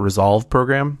in that Resolve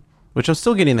program, which I'm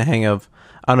still getting the hang of.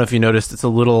 I don't know if you noticed,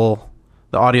 the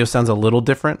audio sounds a little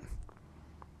different.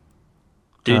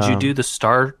 Did you do the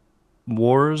Star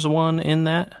Wars one in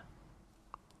that?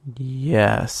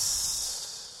 Yes.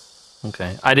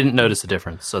 Okay. I didn't notice a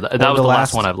difference. So that was the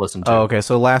last one I've listened to. Oh, okay.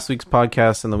 So last week's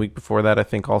podcast and the week before that, I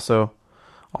think also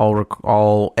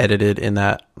all edited in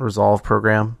that Resolve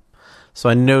program. So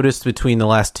I noticed between the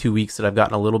last 2 weeks that I've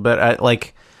gotten a little bit,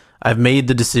 I've made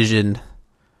the decision.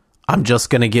 I'm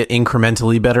just going to get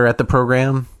incrementally better at the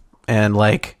program, and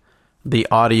like the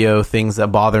audio things that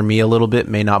bother me a little bit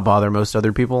may not bother most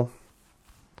other people.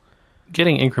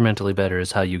 Getting incrementally better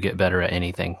is how you get better at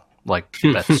anything. Like,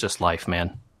 that's just life,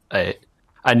 man.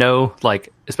 I know,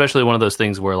 like, especially one of those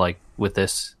things where, like, with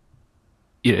this,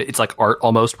 you know, it's like art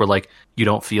almost, where, like, you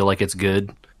don't feel like it's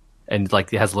good and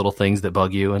like it has little things that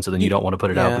bug you, and so then you don't want to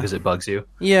put it out Yeah. because it bugs you.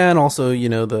 Yeah, and also,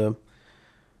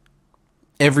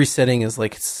 every setting is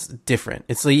like it's different.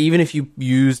 It's like even if you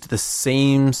used the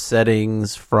same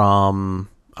settings from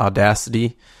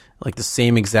Audacity, like the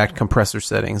same exact compressor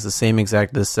settings, the same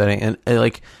exact this setting, and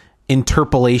like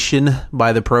interpolation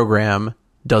by the program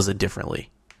does it differently.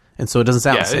 And so it doesn't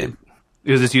sound the same.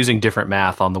 Because it's using different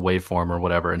math on the waveform or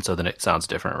whatever, and so then it sounds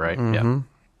different, right? Yeah.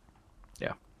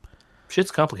 Shit's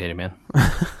complicated, man.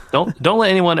 Don't let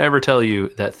anyone ever tell you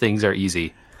that things are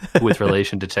easy with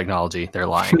relation to technology. They're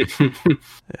lying.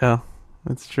 Yeah,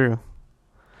 that's true.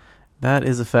 That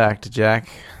is a fact, Jack.